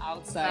grandma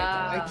outside.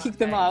 I kicked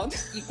them out.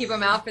 You keep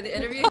them out for the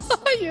interviews?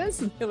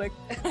 Yes, they're like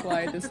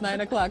quiet. It's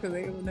 9 o'clock and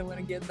they want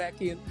to get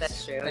back in.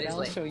 That's true. But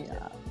I'll show you.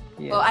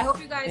 Well, I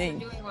hope you guys are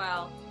doing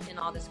well in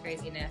all this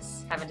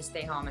craziness, having to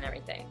stay home and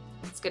everything.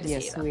 It's good to see you.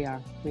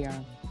 Yes, we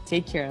are.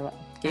 Take care.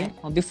 Okay,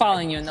 I'll be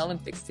following you in the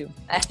Olympics too.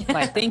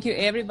 Bye. Thank you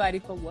everybody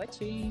for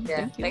watching. Yeah,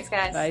 Thank you. Thanks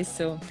guys. Bye.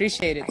 So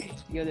appreciate it.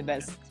 You're the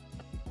best.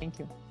 Thank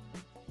you.